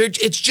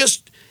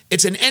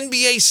 It's an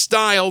NBA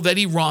style that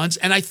he runs,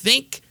 and I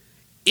think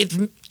it's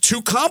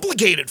too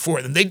complicated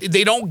for them.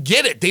 They don't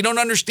get it. They don't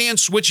understand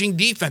switching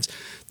defense.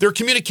 Their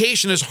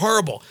communication is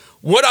horrible.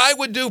 What I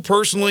would do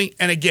personally,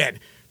 and again,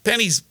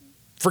 Penny's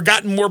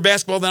forgotten more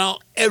basketball than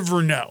I'll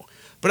ever know,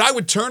 but I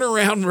would turn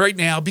around right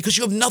now because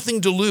you have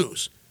nothing to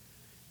lose.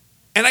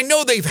 And I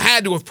know they've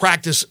had to have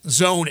practiced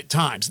zone at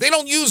times. They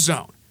don't use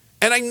zone.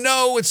 And I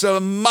know it's a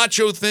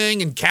macho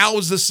thing, and Cal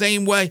is the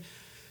same way.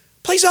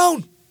 Play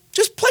zone.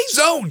 Just play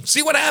zone.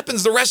 See what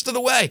happens the rest of the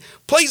way.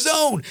 Play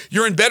zone.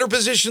 You're in better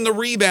position to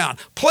rebound.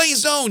 Play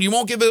zone. You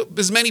won't give up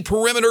as many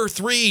perimeter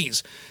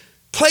threes.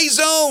 Play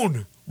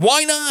zone.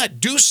 Why not?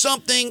 Do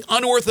something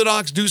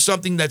unorthodox. Do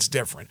something that's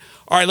different.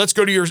 All right, let's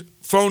go to your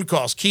phone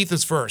calls. Keith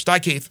is first. Hi,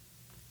 Keith.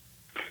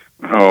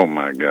 Oh,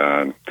 my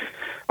God.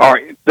 All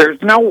right,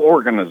 there's no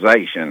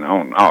organization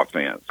on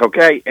offense,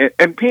 okay?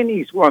 And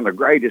Penny's one of the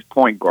greatest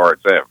point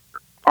guards ever,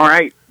 all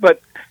right?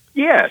 But,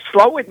 yeah,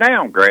 slow it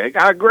down, Greg.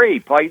 I agree.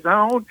 Play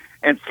zone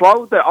and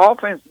slow the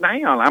offense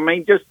down. I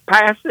mean, just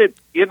pass it,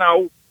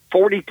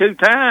 42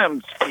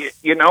 times,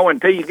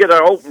 until you get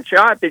an open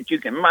shot that you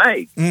can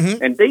make.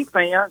 Mm-hmm. And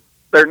defense,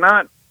 they're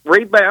not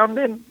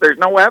rebounding. There's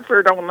no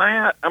effort on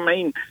that. I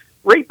mean,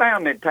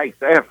 rebounding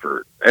takes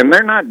effort, and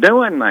they're not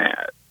doing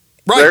that.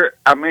 Right.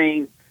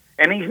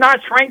 And he's not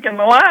shrinking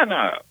the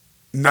lineup.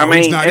 No,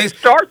 he's not. It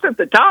starts at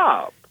the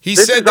top. He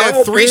said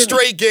that three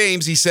straight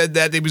games. He said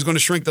that he was going to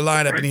shrink the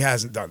lineup, and he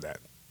hasn't done that.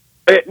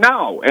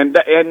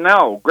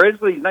 No.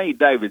 Grizzlies need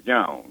David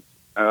Jones.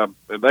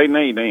 They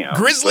need him.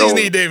 Grizzlies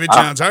need David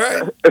Jones. All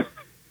right.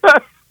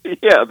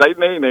 Yeah, they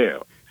need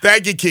him.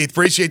 Thank you, Keith.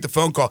 Appreciate the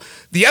phone call.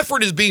 The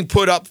effort is being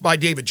put up by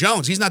David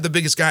Jones. He's not the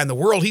biggest guy in the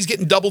world. He's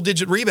getting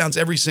double-digit rebounds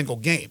every single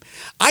game.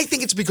 I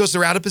think it's because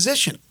they're out of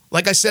position,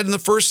 like I said in the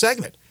first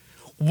segment.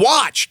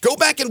 Go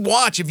back and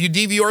watch if you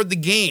DVR'd the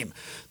game.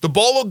 The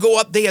ball will go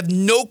up. They have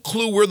no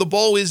clue where the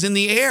ball is in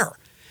the air.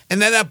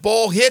 And then that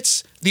ball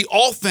hits the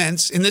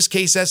offense, in this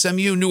case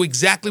SMU, knew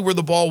exactly where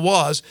the ball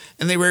was,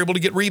 and they were able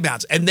to get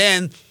rebounds. And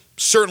then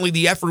certainly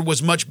the effort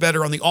was much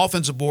better on the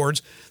offensive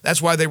boards.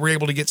 That's why they were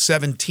able to get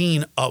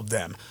 17 of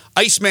them.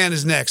 Iceman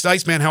is next.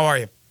 Iceman, how are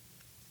you?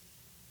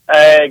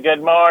 Hey,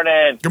 good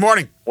morning. Good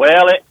morning.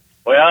 Well,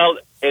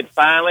 it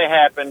finally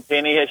happened.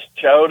 Penny has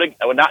showed.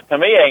 Not to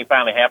me, it ain't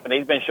finally happened.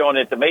 He's been showing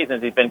it to me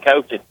since he's been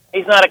coaching.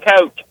 He's not a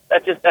coach.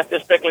 That's just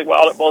strictly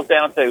all it boils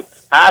down to.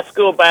 High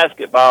school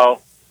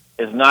basketball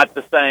is not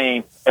the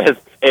same as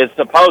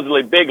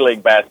supposedly big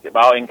league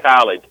basketball in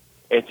college.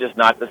 It's just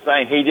not the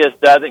same. He just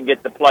doesn't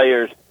get the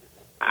players.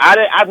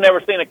 I've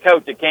never seen a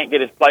coach that can't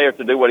get his players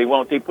to do what he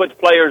wants. He puts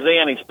players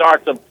in, he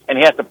starts them, and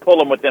he has to pull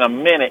them within a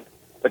minute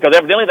because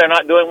evidently they're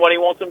not doing what he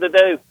wants them to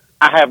do.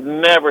 I have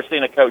never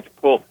seen a coach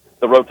pull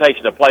the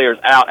rotation of players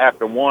out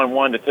after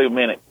 1 to 2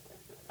 minutes.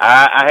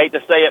 I hate to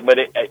say it, but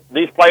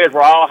these players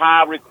were all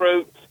high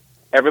recruits.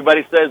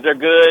 Everybody says they're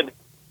good.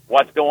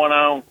 What's going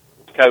on?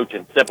 It's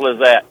coaching. Simple as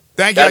that.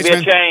 Thank you, Gotta be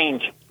Iceman. a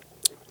change.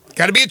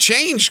 Got to be a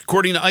change,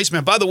 according to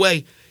Iceman. By the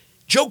way,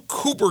 Joe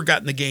Cooper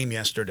got in the game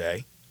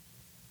yesterday.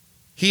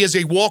 He is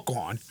a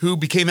walk-on who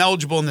became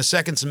eligible in the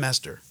second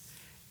semester.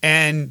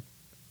 And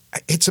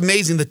it's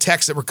amazing the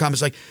texts that were coming.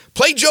 It's like,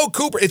 play Joe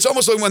Cooper. It's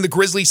almost like when the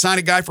Grizzlies sign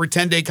a guy for a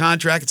 10-day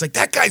contract. It's like,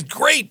 that guy's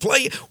great.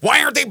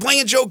 Why aren't they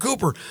playing Joe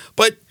Cooper?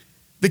 But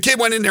the kid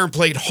went in there and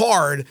played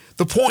hard.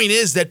 The point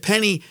is that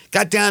Penny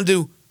got down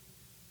to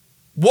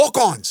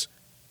walk-ons.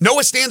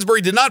 Noah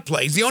Stansbury did not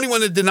play. He's the only one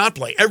that did not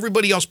play.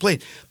 Everybody else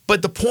played.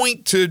 But the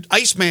point to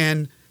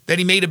Iceman that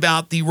he made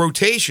about the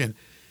rotation,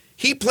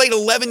 he played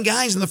 11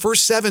 guys in the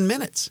first 7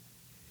 minutes.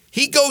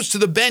 He goes to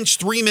the bench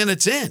 3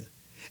 minutes in,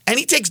 and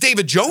he takes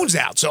David Jones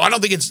out. So I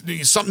don't think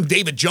it's something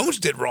David Jones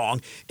did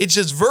wrong. It's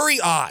just very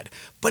odd.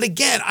 But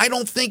again, I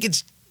don't think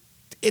it's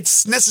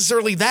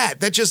necessarily that.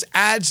 That just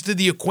adds to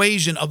the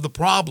equation of the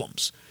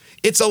problems.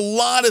 It's a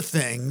lot of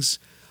things,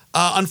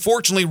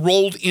 unfortunately,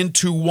 rolled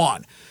into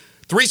one.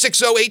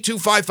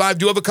 360-8255.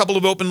 Do have a couple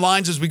of open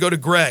lines as we go to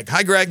Greg.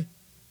 Hi, Greg.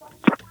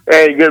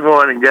 Hey, good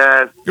morning,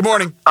 guys. Good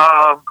morning.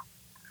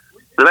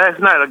 Last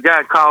night, a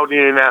guy called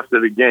in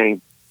after the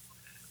game,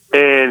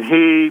 and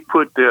he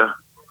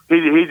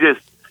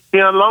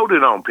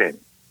unloaded on Penny.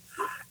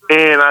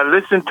 And I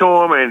listened to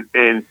him,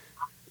 and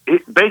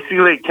it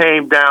basically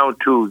came down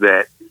to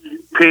that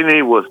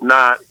Penny was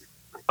not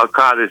a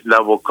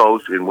college-level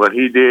coach, and what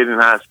he did in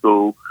high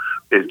school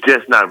is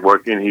just not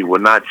working. He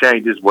will not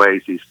change his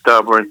ways. He's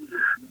stubborn,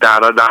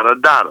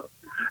 da-da-da-da-da.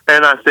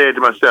 And I said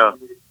to myself,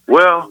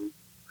 well,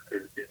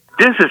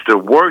 this is the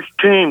worst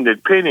team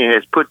that Penny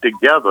has put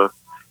together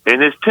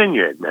in his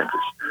tenure at Memphis.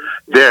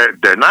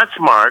 They're not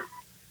smart.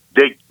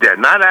 They're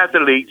not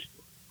athletes.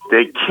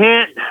 They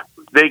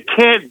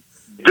can't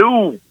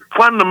do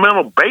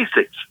fundamental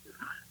basics.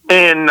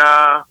 And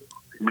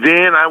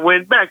then I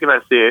went back and I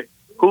said,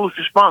 who's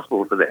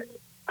responsible for that?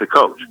 The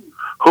coach.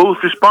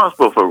 Who's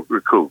responsible for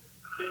recruit?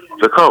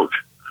 The coach.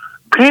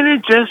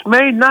 Penny just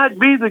may not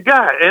be the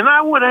guy. And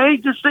I would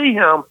hate to see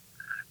him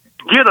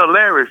get a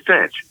Larry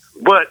Finch.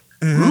 But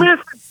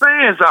Memphis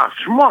fans are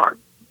smart.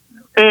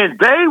 And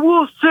they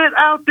will sit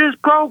out this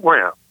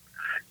program.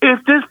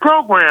 If this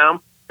program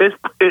is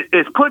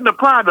putting a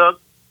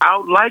product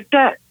out like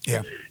that.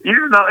 Yeah.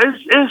 You know,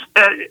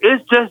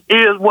 it just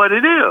is what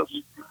it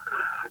is.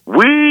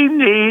 We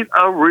need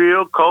a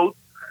real coach.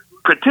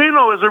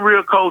 Patino is a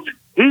real coach.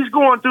 He's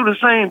going through the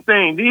same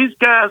thing. These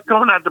guys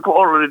coming out the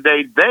portal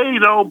today, they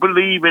don't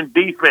believe in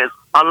defense,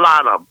 a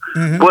lot of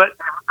them. But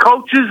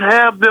coaches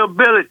have the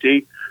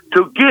ability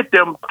to get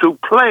them to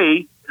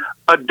play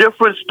a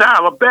different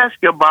style of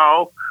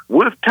basketball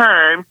with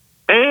time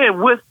and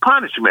with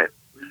punishment.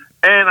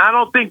 And I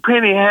don't think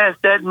Penny has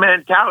that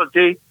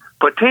mentality.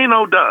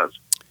 Patino does.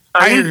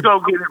 He's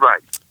going to get it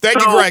right. Thank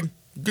you, Greg.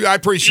 I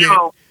appreciate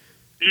it.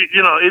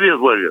 You know, it is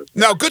what it is.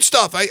 No, good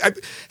stuff.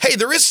 Hey,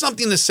 there is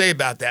something to say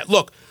about that.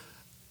 Look,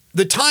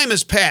 the time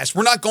has passed.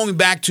 We're not going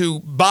back to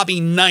Bobby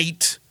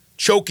Knight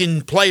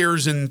choking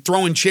players and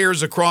throwing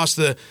chairs across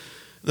the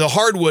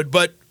hardwood,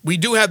 but we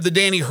do have the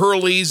Danny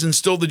Hurleys and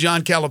still the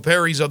John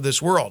Calipari's of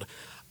this world.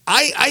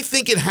 I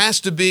think it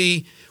has to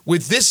be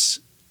with this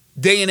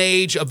day and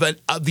age of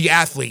the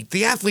athlete.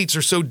 The athletes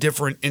are so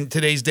different in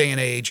today's day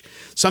and age.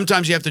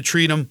 Sometimes you have to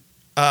treat them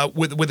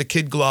with a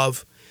kid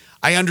glove.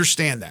 I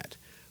understand that.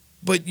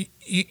 But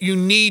you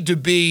need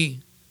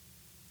to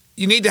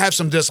have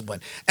some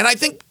discipline. And I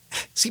think,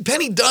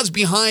 Penny does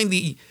behind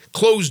the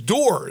closed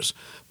doors,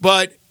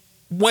 but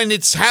when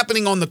it's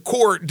happening on the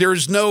court,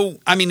 there's no,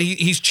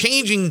 he's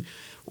changing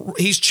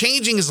his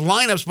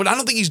lineups, but I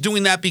don't think he's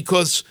doing that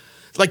because,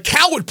 like,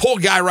 Cal would pull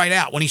a guy right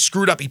out when he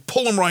screwed up. He'd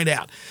pull him right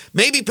out.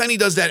 Maybe Penny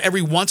does that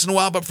every once in a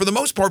while, but for the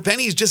most part,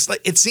 Penny is just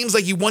like, it seems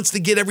like he wants to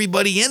get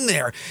everybody in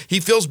there. He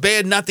feels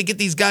bad not to get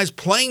these guys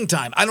playing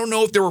time. I don't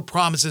know if there were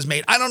promises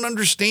made. I don't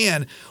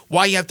understand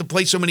why you have to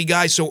play so many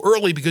guys so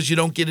early because you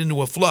don't get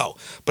into a flow.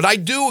 But I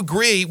do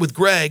agree with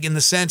Greg in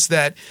the sense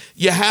that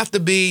you have to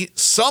be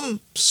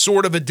some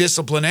sort of a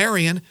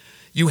disciplinarian.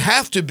 You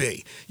have to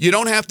be. You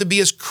don't have to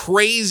be as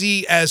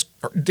crazy as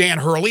Dan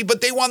Hurley,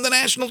 but they won the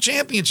national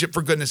championship,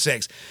 for goodness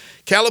sakes.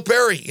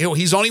 Calipari,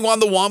 he's only won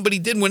the one, but he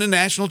did win a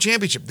national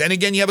championship. Then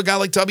again, you have a guy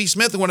like Tubby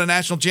Smith who won a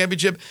national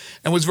championship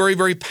and was very,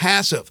 very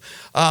passive.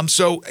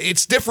 So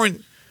it's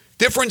different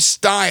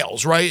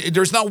styles, right?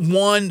 There's not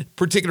one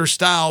particular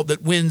style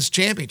that wins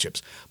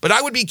championships. But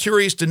I would be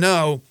curious to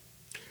know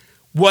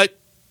what,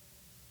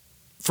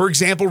 for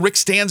example, Rick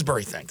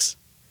Stansbury thinks.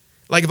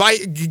 Like, if I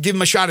give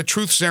him a shot of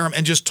truth serum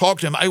and just talk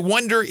to him, I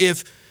wonder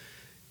if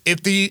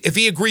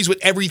he agrees with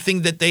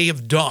everything that they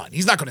have done.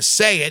 He's not going to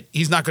say it.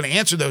 He's not going to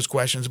answer those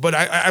questions. But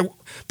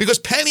because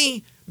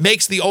Penny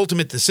makes the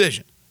ultimate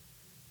decision.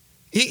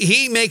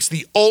 He makes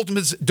the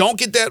ultimate. Don't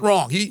get that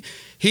wrong.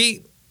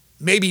 He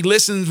maybe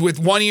listens with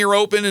one ear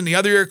open and the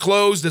other ear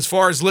closed as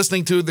far as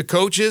listening to the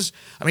coaches.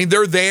 I mean,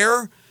 they're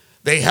there.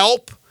 They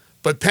help.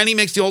 But Penny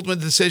makes the ultimate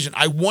decision.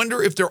 I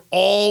wonder if they're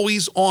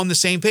always on the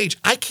same page.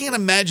 I can't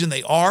imagine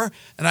they are,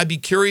 and I'd be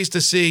curious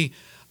to see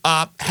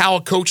how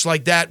a coach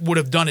like that would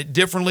have done it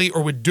differently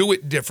or would do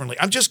it differently.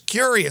 I'm just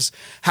curious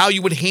how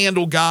you would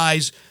handle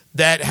guys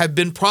that have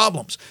been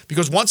problems.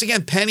 Because once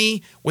again,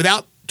 Penny,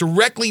 without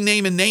directly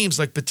naming names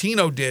like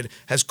Patino did,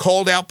 has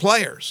called out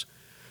players.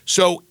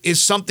 So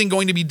is something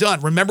going to be done?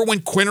 Remember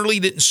when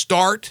Quinterly didn't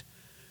start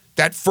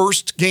that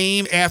first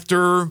game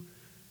after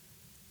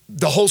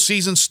the whole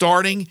season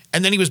starting,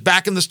 and then he was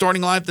back in the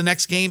starting lineup the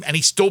next game, and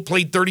he still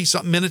played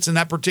 30-something minutes in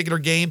that particular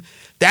game?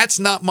 That's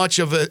not much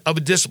of a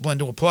discipline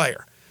to a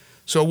player.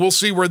 So we'll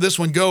see where this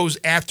one goes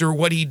after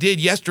what he did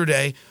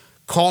yesterday,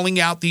 calling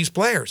out these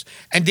players.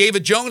 And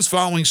David Jones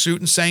following suit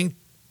and saying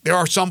there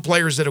are some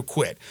players that have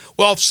quit.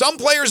 Well, if some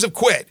players have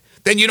quit,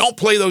 then you don't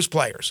play those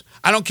players.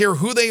 I don't care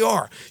who they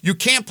are. You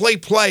can't play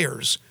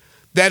players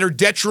that are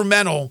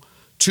detrimental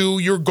to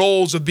your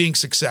goals of being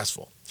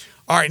successful.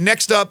 All right,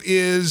 next up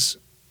is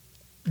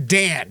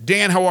Dan.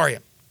 Dan, how are you?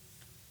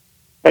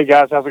 Hey,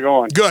 guys. How's it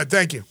going? Good,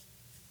 thank you.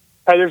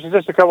 Hey, there's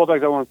just a couple of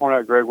things I want to point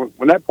out, Greg.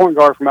 When that point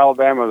guard from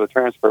Alabama, the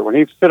transfer, when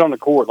he stood on the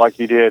court like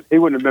he did, he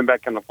wouldn't have been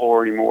back on the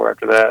floor anymore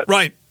after that.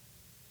 Right.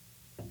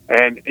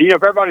 And, if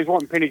everybody's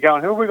wanting Penny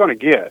going, who are we going to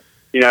get?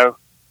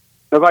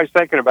 Nobody's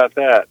thinking about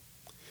that.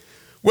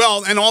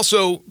 Well, and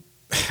also,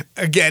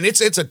 again, it's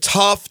a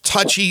tough,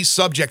 touchy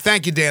subject.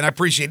 Thank you, Dan. I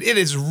appreciate it. It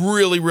is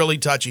really, really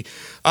touchy.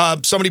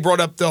 Somebody brought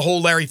up the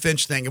whole Larry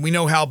Finch thing, and we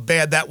know how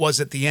bad that was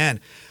at the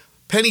end.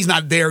 Penny's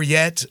not there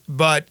yet,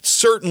 but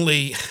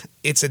certainly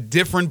it's a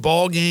different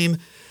ball game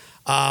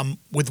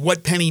with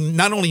what Penny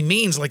not only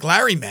means, like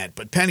Larry meant,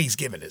 but Penny's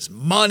given his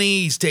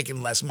money. He's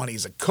taking less money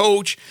as a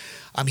coach.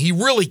 He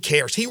really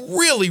cares. He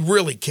really,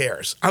 really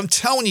cares. I'm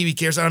telling you he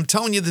cares, and I'm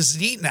telling you this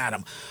is eating at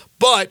him.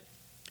 But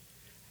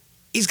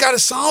he's got to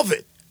solve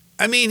it.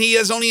 I mean, he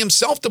has only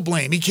himself to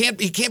blame. He can't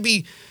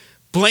be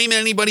blaming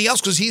anybody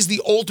else because he's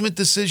the ultimate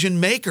decision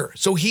maker.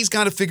 So he's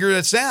got to figure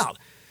this out.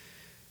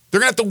 They're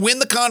going to have to win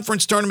the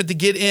conference tournament to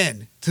get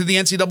in to the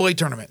NCAA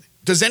tournament.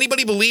 Does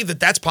anybody believe that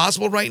that's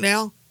possible right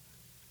now?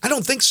 I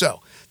don't think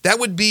so. That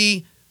would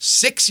be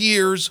 6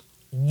 years,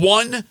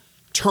 one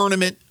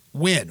tournament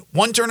win.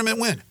 One tournament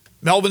win.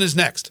 Melvin is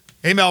next.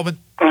 Hey, Melvin.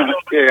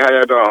 Yeah, how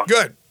you doing?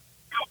 Good.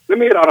 Let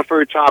me hit on the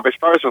first topic.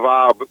 First of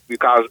all,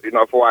 because,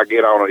 before I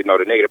get on,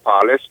 the negative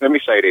part, let me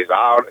say this.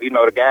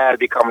 The guys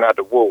be coming out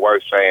the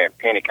woodwork saying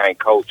Penny can't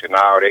coach and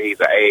all that. He's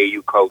an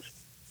AAU coach.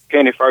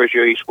 Penny first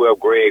year, he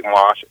swept Greg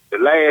Marsh. The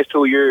last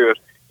 2 years,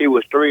 he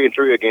was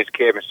 3-3 against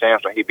Kevin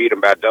Sampson. He beat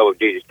him by double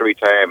digits 3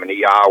 times, and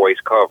he always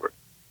covered.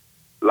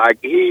 Like,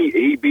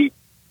 he beat,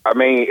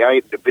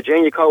 the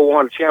Virginia Cole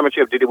won the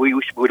championship. Did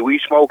we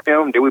smoke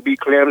them? Did we beat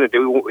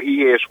Clemson?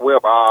 He had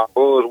swept Buzz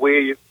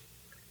Williams.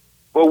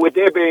 But with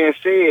that being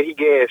said, he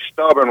gets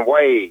stubborn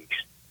ways.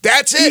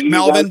 That's it,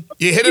 Melvin.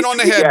 You hit it on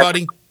the head,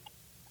 buddy.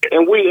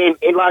 And when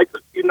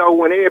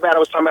everybody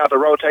was talking about the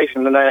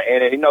rotation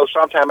and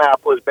sometimes I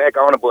push back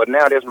on it, but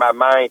now that's my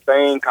main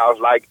thing because,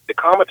 like the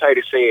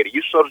commentator said,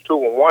 you substitute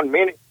 1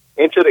 minute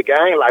into the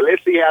game, like,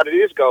 let's see how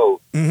this goes.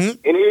 Mm-hmm.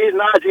 And it is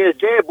not just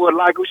that, but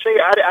like we said,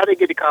 I didn't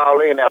get to call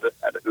in after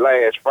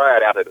last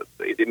Friday after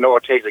the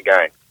North Texas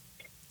game.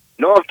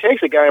 North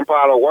Texas game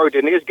probably worked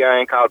in this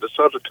game because the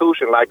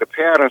substitution, like the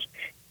patterns,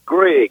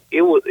 Greg,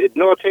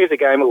 North Texas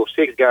game, it was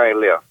 6 games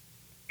left.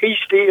 He's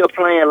still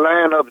playing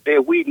lineups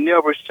that we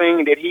never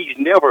seen, that he's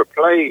never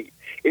played.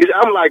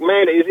 I'm like,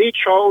 man, is he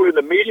trolling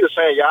the media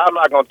saying, y'all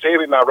not going to tell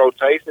me my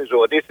rotations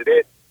or this or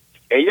that?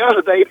 And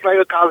yesterday he played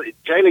because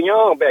Jalen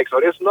Young back, so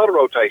that's another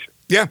rotation.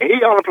 Yeah. And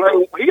he only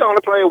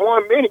played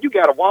 1 minute. You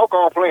got to walk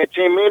on playing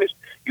 10 minutes.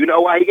 You know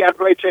why he got to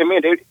play 10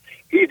 minutes?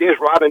 He just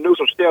Robin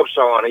Newsom steps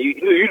on. And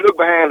you look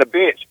behind the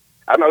bench.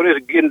 I know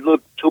this is getting a little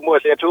too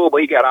much into it,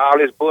 but he got all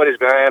his buddies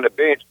behind the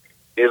bench.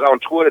 There's on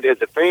Twitter that's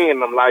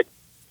defending him like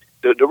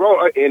the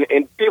role.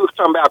 And people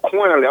talking about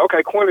Quinterly.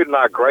 Okay, Quinterly's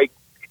not great.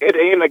 At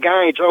the end of the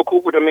game, Joe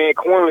Cooper,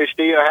 Quinterly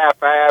still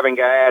high-fiving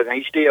guys, and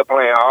he's still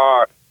playing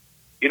hard.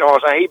 You know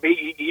what I'm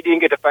saying? He didn't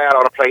get the foul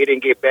on the play. He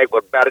didn't get back.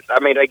 But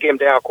they get him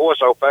down court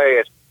so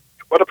fast.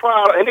 But the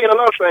problem, and then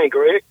another thing,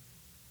 Greg,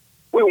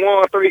 we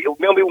won 3.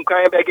 Remember we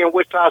came back in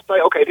Wichita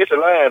State? Okay, this is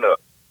a lineup.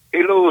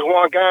 He lose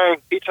one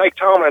game, he take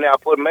Tomlin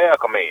out, put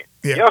Malcolm in.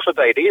 Yeah.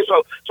 Yesterday, did.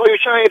 So you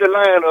change the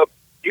lineup,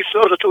 you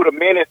substitute a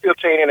minute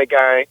 15 in the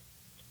game.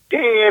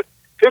 Then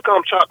here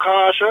comes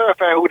Carl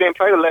Sherifan, who didn't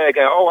play the last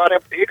game.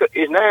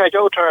 It's now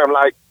your turn.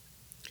 Like,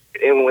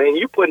 and when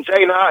you putting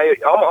Jaden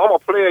Howard, I'm a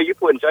player. You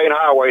putting Jaden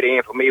Howard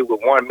in for me with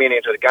 1 minute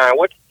into the game.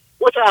 What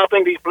y'all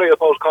think these players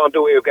supposed to come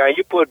do every game?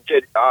 You put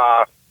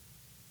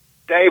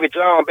David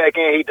Jones back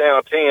in, he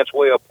down 10,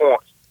 12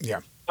 points.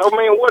 Yeah. So,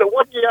 man, what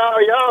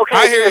y'all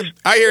can't...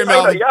 I hear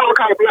Melvin. Y'all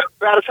can't...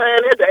 By the time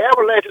the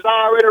Avalanche is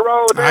already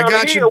rolled down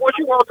the hill, what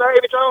you want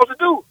David Jones to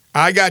do?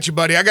 I got you,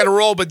 buddy. I got to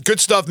roll, but good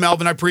stuff,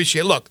 Melvin. I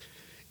appreciate it. Look,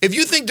 if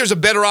you think there's a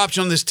better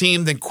option on this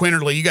team than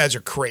Quinterly, you guys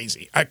are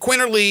crazy.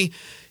 Quinterly,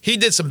 he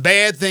did some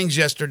bad things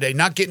yesterday,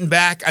 not getting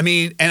back. I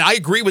mean, and I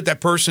agree with that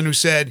person who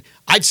said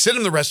I'd sit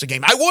him the rest of the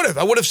game. I would have.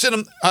 I would have sat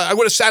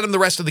him the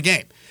rest of the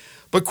game.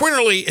 But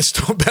Quinterly is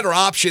still a better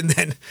option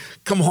than,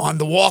 come on,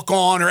 the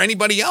walk-on or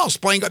anybody else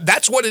playing.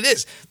 That's what it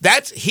is.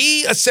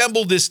 He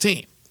assembled this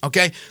team.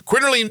 Okay,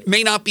 Quinterly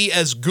may not be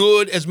as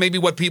good as maybe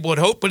what people had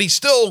hoped, but he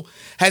still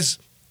has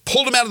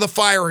pulled him out of the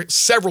fire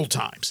several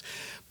times.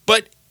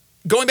 But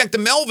going back to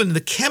Melvin,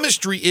 the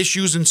chemistry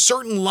issues in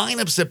certain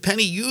lineups that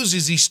Penny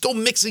uses, he's still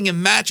mixing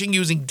and matching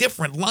using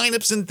different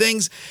lineups and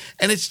things,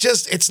 and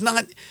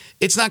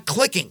it's not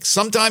clicking.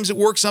 Sometimes it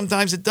works,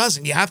 sometimes it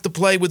doesn't. You have to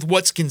play with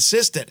what's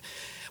consistent.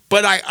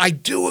 But I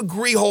do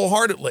agree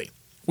wholeheartedly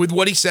with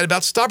what he said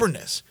about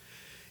stubbornness.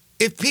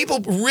 If people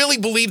really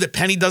believe that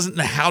Penny doesn't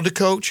know how to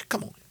coach,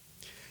 come on.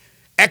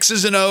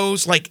 X's and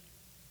O's, like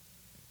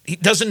he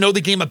doesn't know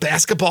the game of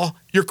basketball.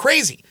 You're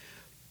crazy.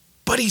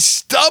 But he's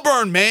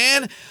stubborn,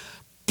 man.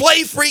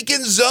 Play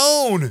freaking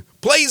zone.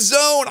 Play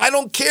zone. I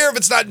don't care if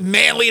it's not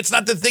manly. It's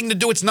not the thing to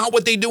do. It's not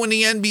what they do in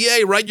the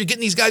NBA, right? You're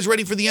getting these guys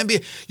ready for the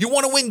NBA. You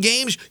want to win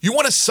games. You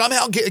want to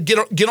somehow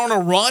get on a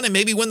run and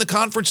maybe win the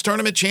conference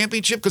tournament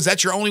championship because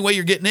that's your only way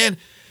you're getting in.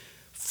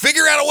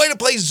 Figure out a way to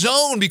play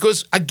zone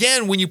because,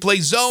 again, when you play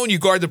zone, you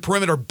guard the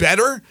perimeter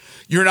better.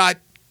 You're not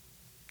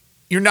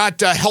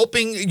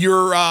helping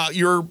your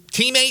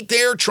teammate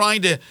there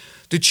trying to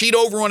cheat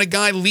over on a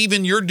guy,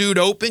 leaving your dude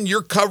open.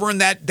 You're covering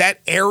that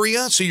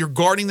area, so you're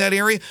guarding that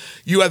area.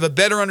 You have a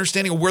better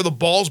understanding of where the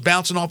ball's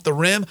bouncing off the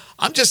rim.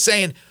 I'm just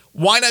saying,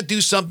 why not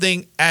do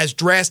something as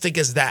drastic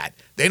as that?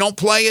 They don't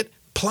play it.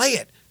 Play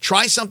it.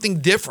 Try something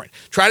different.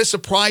 Try to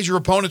surprise your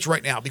opponents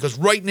right now because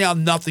right now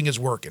nothing is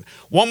working.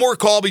 One more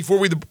call before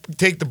we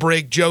take the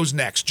break. Joe's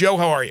next. Joe,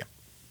 how are you?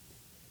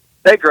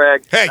 Hey,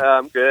 Greg. Hey.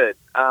 I'm good.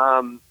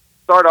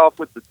 Start off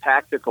with the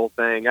tactical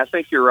thing. I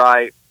think you're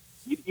right.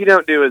 You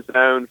don't do a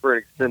zone for an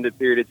extended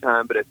period of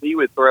time, but if he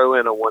would throw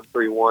in a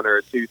 1-3-1 or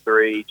a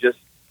 2-3, just,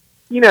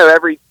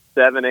 every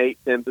 7, 8,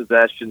 10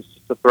 possessions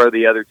just to throw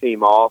the other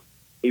team off,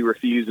 he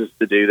refuses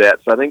to do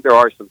that. So I think there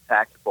are some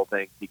tactical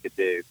things he could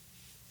do.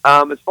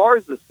 As far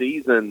as the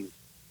season,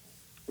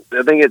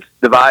 I think it's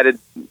divided,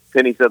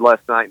 Penny said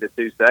last night, into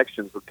two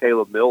sections when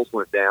Caleb Mills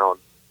went down.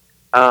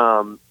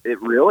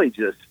 It really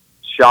just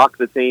shocked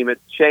the team. It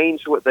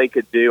changed what they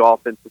could do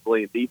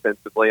offensively and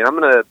defensively. And I'm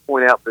going to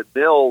point out that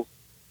Mills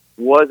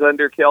was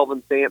under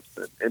Kelvin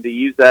Sampson. And to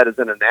use that as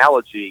an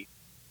analogy,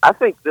 I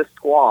think this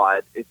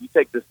squad, if you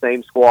take the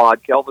same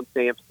squad, Kelvin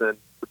Sampson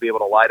would be able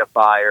to light a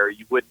fire.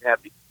 You wouldn't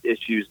have the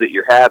issues that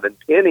you're having.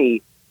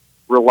 Penny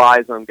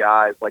relies on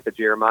guys like a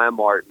Jeremiah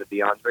Martin, a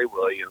DeAndre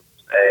Williams,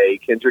 a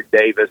Kendrick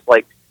Davis.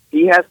 Like,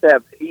 he has to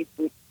have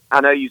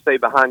I know you say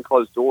behind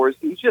closed doors.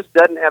 He just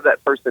doesn't have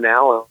that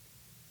personality.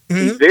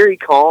 Mm-hmm. He's very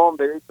calm,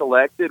 very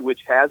collected,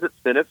 which has its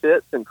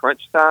benefits in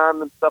crunch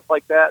time and stuff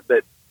like that,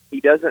 but he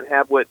doesn't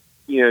have what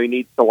he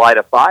needs to light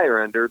a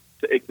fire under.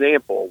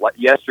 Example, like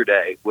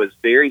yesterday was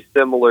very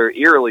similar,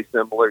 eerily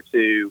similar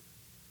to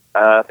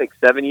I think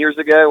 7 years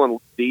ago when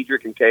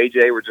Diedrich and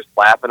KJ were just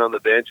laughing on the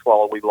bench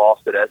while we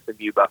lost at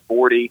SMU by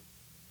 40.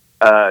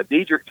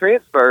 Diedrich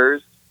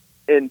transfers,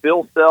 and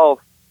Bill Self,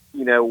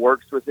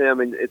 works with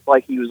him, and it's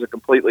like he was a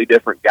completely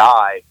different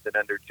guy than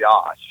under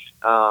Josh.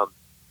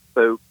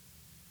 So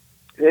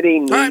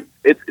hitting, right.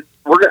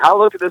 I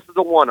look at this as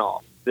a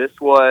one-off. This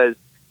was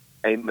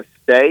a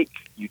mistake.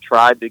 You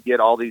tried to get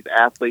all these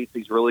athletes,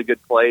 these really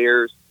good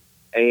players,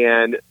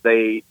 and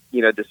they,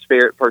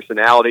 disparate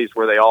personalities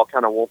where they all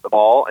kind of want the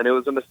ball, and it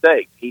was a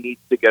mistake. He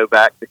needs to go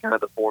back to kind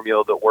of the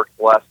formula that worked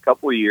the last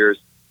couple of years,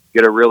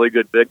 get a really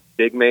good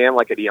big man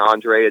like a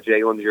DeAndre, a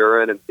Jalen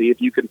Duren, and see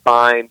if you can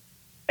find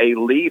a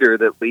leader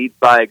that leads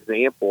by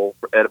example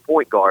at a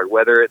point guard,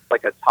 whether it's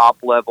like a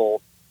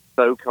top-level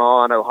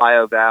SoCon,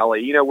 Ohio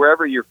Valley,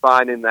 wherever you're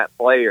finding that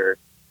player.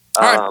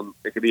 Right.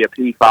 It could be a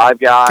P5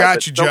 guy,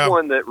 Gotcha, but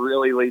someone that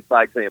really leads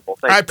by example.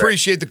 Thanks, I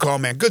appreciate the call,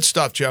 man. Good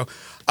stuff, Joe.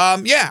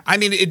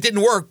 It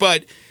didn't work,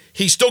 but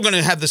he's still going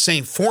to have the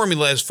same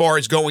formula as far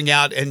as going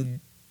out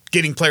and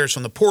getting players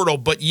from the portal.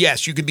 But,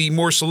 yes, you can be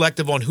more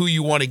selective on who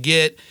you want to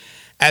get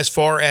as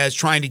far as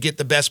trying to get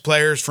the best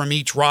players from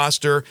each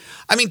roster.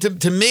 I mean,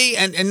 to me,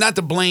 and not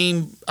to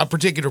blame a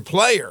particular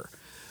player,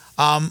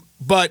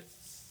 but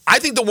I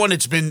think the one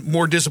that's been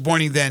more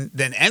disappointing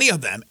than any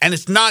of them, and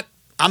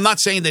I'm not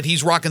saying that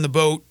he's rocking the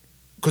boat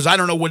because I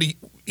don't know what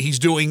he's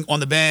doing on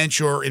the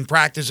bench or in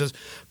practices,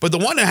 but the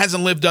one that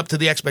hasn't lived up to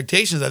the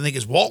expectations, I think,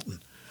 is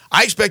Walton.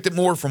 I expected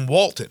more from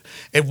Walton.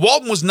 If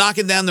Walton was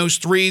knocking down those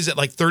threes at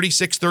like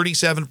 36,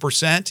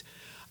 37%,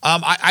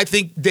 I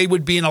think they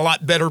would be in a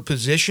lot better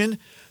position.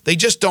 They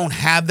just don't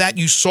have that.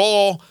 You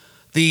saw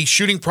the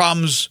shooting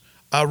problems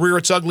rear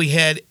its ugly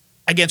head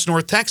against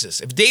North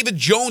Texas. If David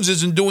Jones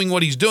isn't doing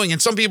what he's doing,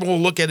 and some people will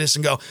look at this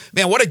and go,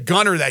 man, what a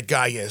gunner that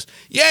guy is.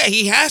 Yeah,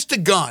 he has to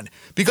gun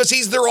because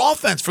he's their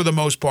offense for the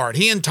most part.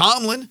 He and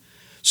Tomlin.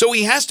 So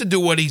he has to do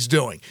what he's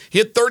doing. He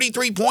had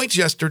 33 points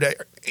yesterday.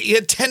 He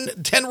had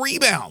 10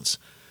 rebounds.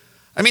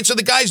 I mean, so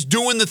the guy's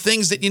doing the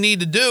things that you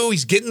need to do.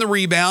 He's getting the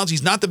rebounds.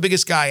 He's not the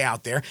biggest guy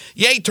out there.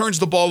 Yeah, he turns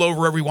the ball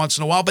over every once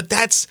in a while, but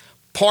that's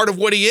part of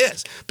what he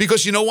is.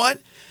 Because you know what?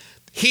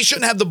 He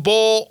shouldn't have the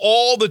ball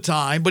all the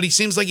time, but he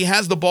seems like he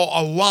has the ball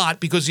a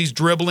lot because he's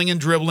dribbling and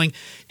dribbling.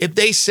 If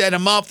they set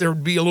him up, there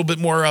would be a little bit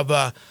more of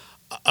a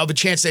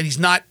chance that he's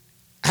not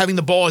having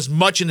the ball as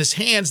much in his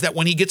hands, that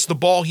when he gets the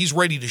ball, he's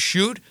ready to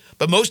shoot.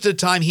 But most of the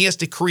time, he has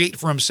to create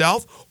for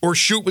himself or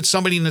shoot with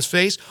somebody in his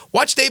face.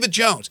 Watch David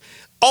Jones.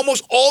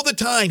 Almost all the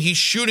time, he's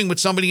shooting with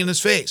somebody in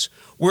his face.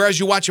 Whereas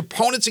you watch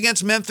opponents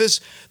against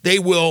Memphis, they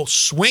will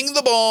swing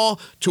the ball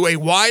to a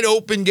wide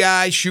open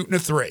guy shooting a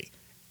three.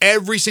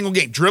 Every single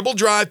game. Dribble,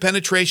 drive,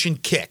 penetration,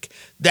 kick.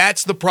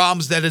 That's the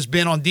problems that has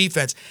been on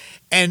defense.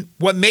 And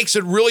what makes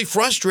it really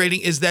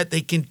frustrating is that they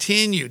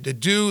continue to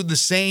do the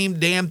same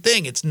damn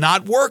thing. It's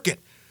not working.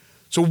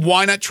 So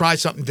why not try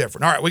something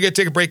different? All right, we're going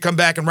to take a break, come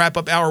back, and wrap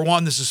up Hour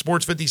 1. This is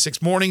Sports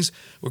 56 Mornings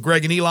with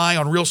Greg and Eli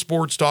on Real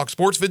Sports Talk,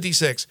 Sports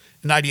 56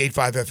 and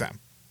 98.5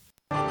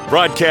 FM.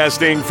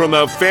 Broadcasting from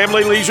the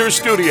Family Leisure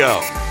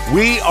Studio,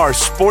 we are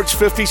Sports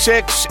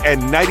 56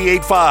 and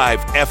 98.5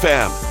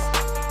 FM.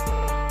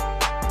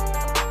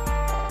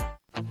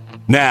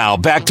 Now,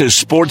 back to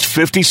Sports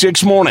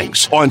 56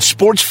 Mornings on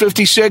Sports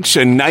 56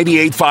 and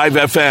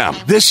 98.5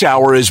 FM. This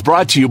hour is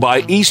brought to you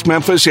by East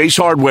Memphis Ace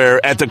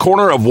Hardware at the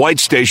corner of White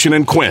Station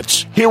and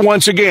Quince. Here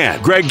once again,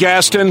 Greg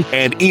Gaston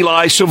and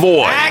Eli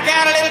Savoy. I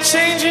got a little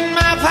change in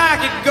my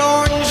pocket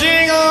going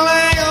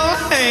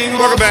jingle-lang-a-lang.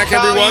 Welcome back,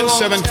 everyone.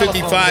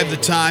 7:55 the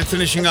time,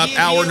 finishing up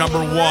hour number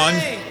 1.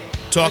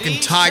 Talking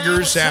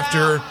Tigers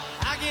after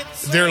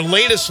their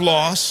latest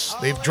loss.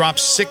 They've dropped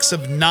 6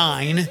 of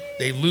 9.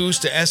 They lose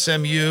to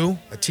SMU,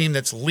 a team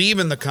that's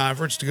leaving the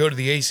conference to go to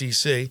the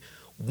ACC,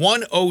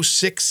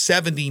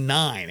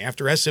 106-79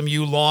 after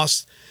SMU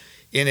lost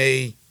in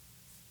a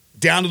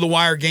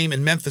down-to-the-wire game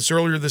in Memphis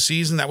earlier this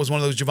season. That was one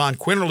of those Javon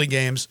Quinterly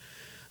games.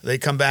 They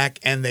come back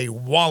and they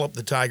wallop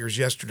the Tigers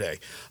yesterday.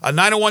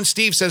 901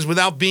 Steve says,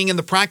 without being in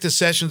the practice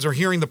sessions or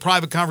hearing the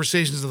private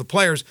conversations of the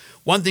players,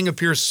 one thing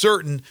appears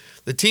certain.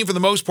 The team, for the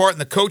most part, and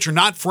the coach are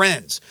not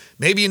friends.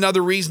 Maybe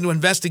another reason to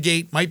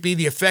investigate might be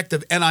the effect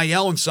of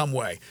NIL in some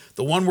way.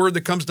 The one word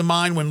that comes to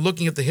mind when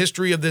looking at the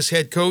history of this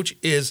head coach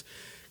is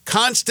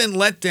constant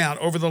letdown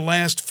over the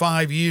last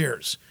 5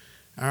 years.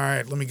 All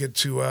right, let me get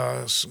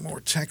to some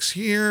more texts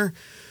here.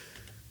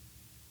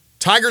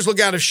 Tigers look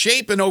out of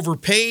shape and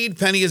overpaid.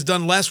 Penny has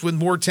done less with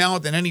more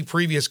talent than any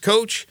previous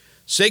coach.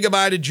 Say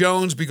goodbye to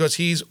Jones because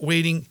he's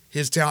waiting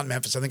his talent in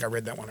Memphis. I think I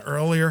read that one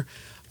earlier.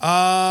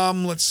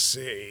 Let's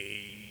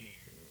see.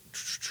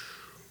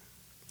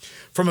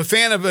 From a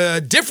fan of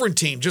a different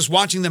team, just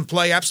watching them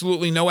play,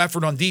 absolutely no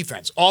effort on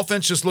defense.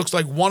 Offense just looks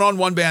like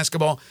one-on-one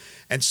basketball,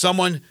 and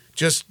someone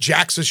just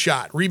jacks a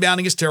shot.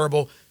 Rebounding is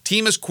terrible.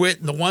 Team has quit,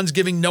 and the ones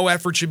giving no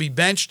effort should be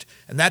benched,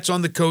 and that's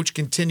on the coach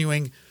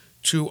continuing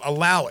to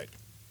allow it.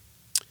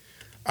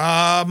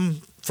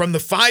 From the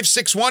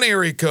 561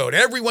 area code,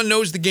 everyone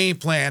knows the game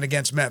plan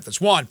against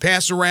Memphis. 1,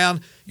 pass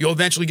around, you'll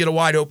eventually get a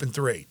wide open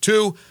 3.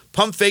 2,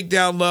 pump fake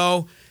down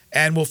low,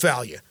 and we'll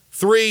foul you.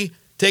 3,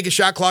 take a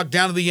shot clock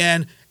down to the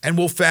end, and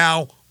we'll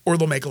foul, or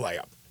they'll make a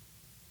layup.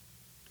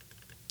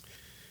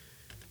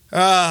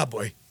 Ah,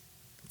 boy.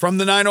 From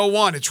the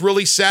 901, it's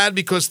really sad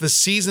because the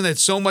season had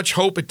so much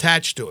hope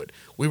attached to it.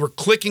 We were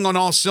clicking on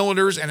all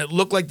cylinders, and it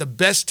looked like the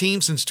best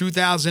team since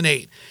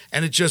 2008.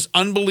 And it's just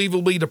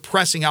unbelievably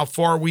depressing how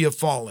far we have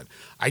fallen.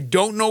 I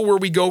don't know where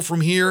we go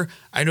from here.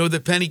 I know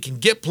that Penny can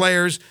get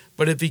players,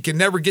 but if he can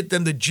never get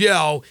them to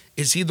gel,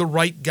 is he the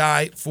right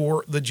guy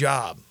for the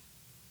job?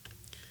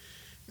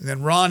 And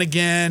then Ron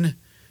again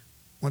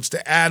wants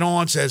to add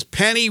on, says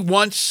Penny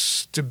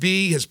wants to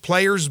be his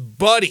player's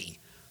buddy,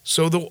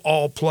 so they'll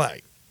all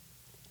play.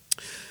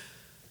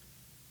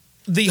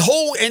 The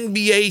whole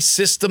NBA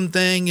system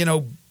thing,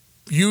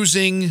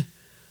 using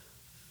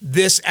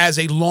this as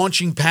a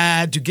launching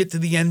pad to get to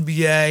the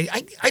NBA,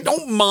 I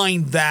don't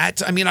mind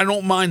that. I mean, I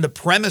don't mind the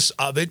premise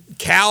of it.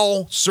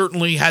 Cal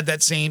certainly had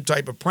that same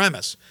type of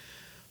premise.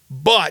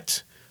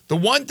 But the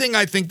one thing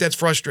I think that's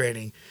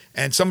frustrating,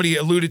 and somebody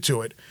alluded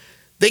to it,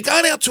 they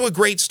got out to a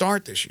great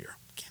start this year,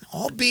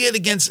 albeit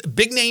against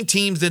big-name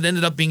teams that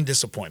ended up being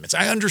disappointments.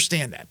 I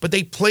understand that. But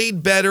they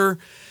played better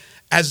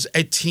as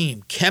a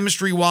team.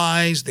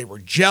 Chemistry-wise, they were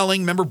gelling.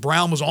 Remember,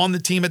 Brown was on the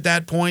team at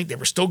that point. They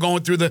were still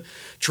going through the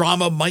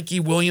trauma of Mikey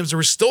Williams. There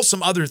were still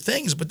some other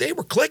things, but they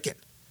were clicking.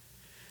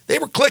 They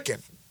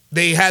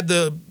had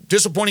the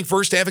disappointing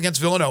first half against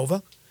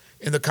Villanova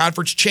in the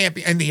conference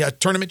champion and the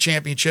tournament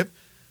championship.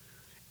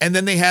 And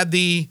then they had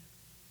the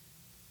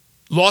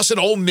loss at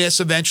Ole Miss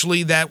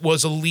eventually that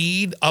was a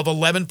lead of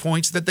 11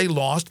 points that they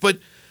lost. But,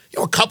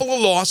 a couple of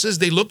losses.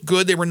 They looked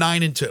good. They were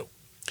 9-2.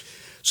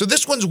 So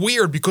this one's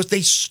weird because they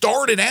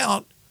started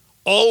out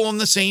all on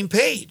the same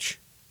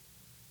page.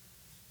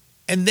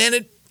 And then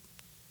it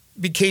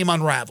became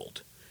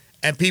unraveled.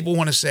 And people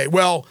want to say,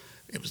 well,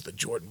 it was the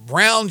Jordan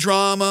Brown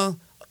drama.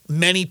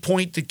 Many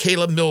point to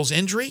Caleb Mills'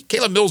 injury.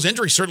 Caleb Mills'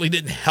 injury certainly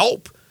didn't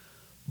help.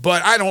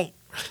 But I don't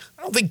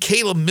think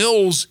Caleb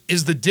Mills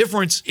is the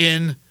difference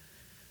in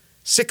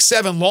 6,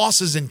 7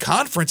 losses in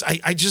conference.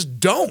 I just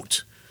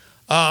don't.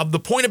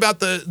 The point about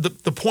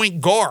the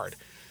point guard.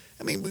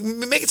 I mean, we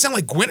make it sound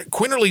like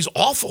Quinterly's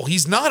awful.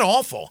 He's not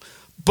awful.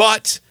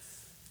 But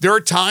there are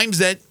times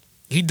that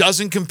he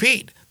doesn't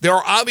compete. There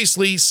are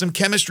obviously some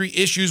chemistry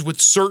issues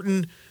with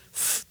certain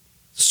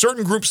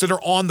groups that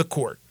are on the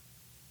court.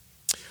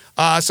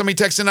 Somebody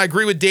texted in, I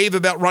agree with Dave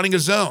about running a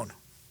zone.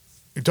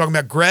 You're talking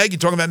about Greg? You're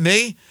talking about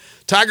me?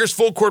 Tigers'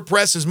 full court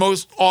press is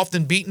most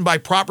often beaten by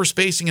proper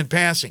spacing and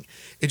passing.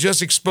 It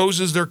just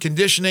exposes their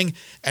conditioning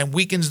and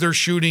weakens their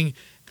shooting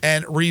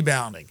and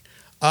rebounding.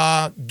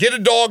 Get a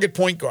dog at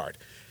point guard.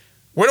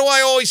 What do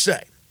I always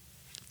say?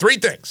 3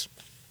 things.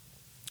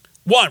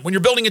 1, when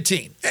you're building a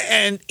team,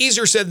 and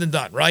easier said than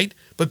done, right?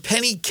 But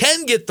Penny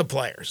can get the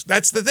players.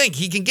 That's the thing.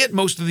 He can get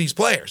most of these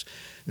players.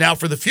 Now,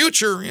 for the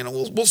future,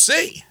 we'll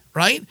see,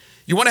 right?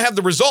 You want to have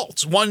the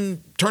results.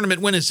 1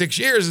 tournament win in 6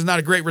 years is not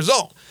a great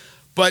result.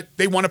 But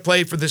they want to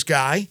play for this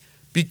guy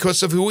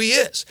because of who he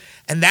is.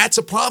 And that's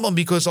a problem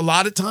because a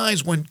lot of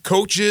times when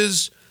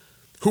coaches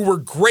who were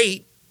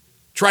great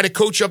try to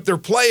coach up their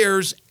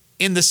players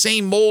in the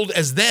same mold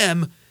as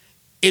them,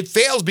 it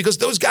fails because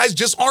those guys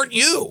just aren't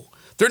you.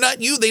 They're not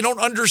you. They don't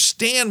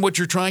understand what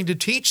you're trying to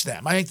teach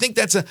them. I think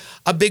that's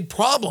a big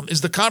problem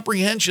is the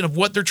comprehension of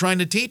what they're trying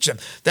to teach them.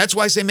 That's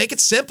why I say make it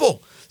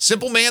simple.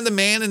 Simple man to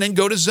man and then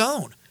go to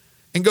zone.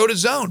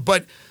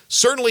 But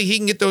certainly he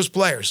can get those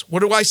players. What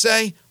do I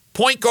say?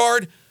 Point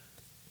guard,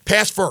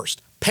 pass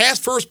first. Pass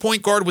first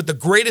point guard with the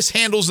greatest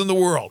handles in the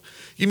world.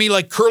 You mean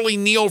like Curly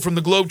Neal from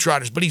the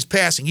Globetrotters, but he's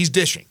passing, he's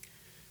dishing.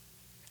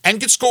 And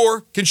can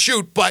score, can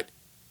shoot, but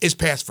is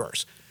pass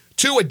first.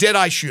 2, a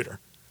dead-eye shooter.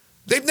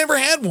 They've never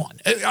had one.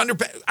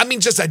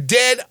 Just a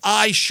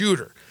dead-eye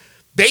shooter.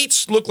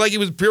 Bates looked like he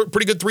was a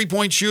pretty good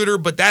three-point shooter,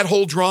 but that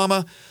whole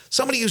drama,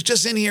 somebody who's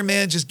just in here,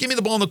 man, just give me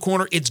the ball in the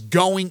corner, it's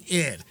going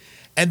in.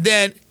 And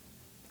then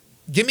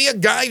give me a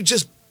guy who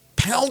just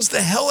pounds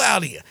the hell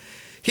out of you.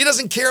 He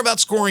doesn't care about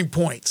scoring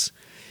points.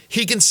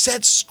 He can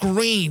set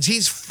screens.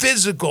 He's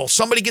physical.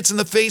 Somebody gets in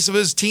the face of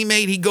his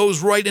teammate, he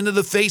goes right into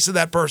the face of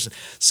that person.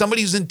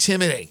 Somebody who's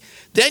intimidating.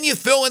 Then you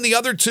fill in the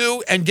other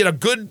 2 and get a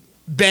good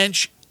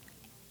bench.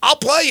 I'll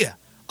play you.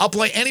 I'll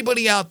play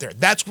anybody out there.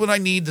 That's what I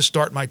need to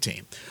start my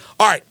team.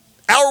 All right,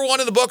 hour 1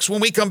 of the books. When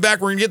we come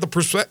back, we're going to get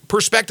the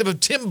perspective of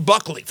Tim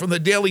Buckley from the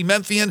Daily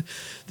Memphian.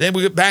 Then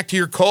we'll get back to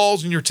your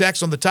calls and your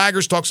texts on the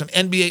Tigers, talk some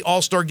NBA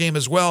All-Star Game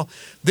as well.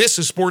 This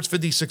is Sports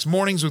 56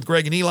 Mornings with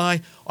Greg and Eli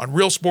on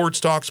Real Sports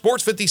Talk,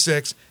 Sports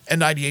 56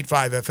 and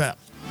 98.5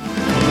 FM.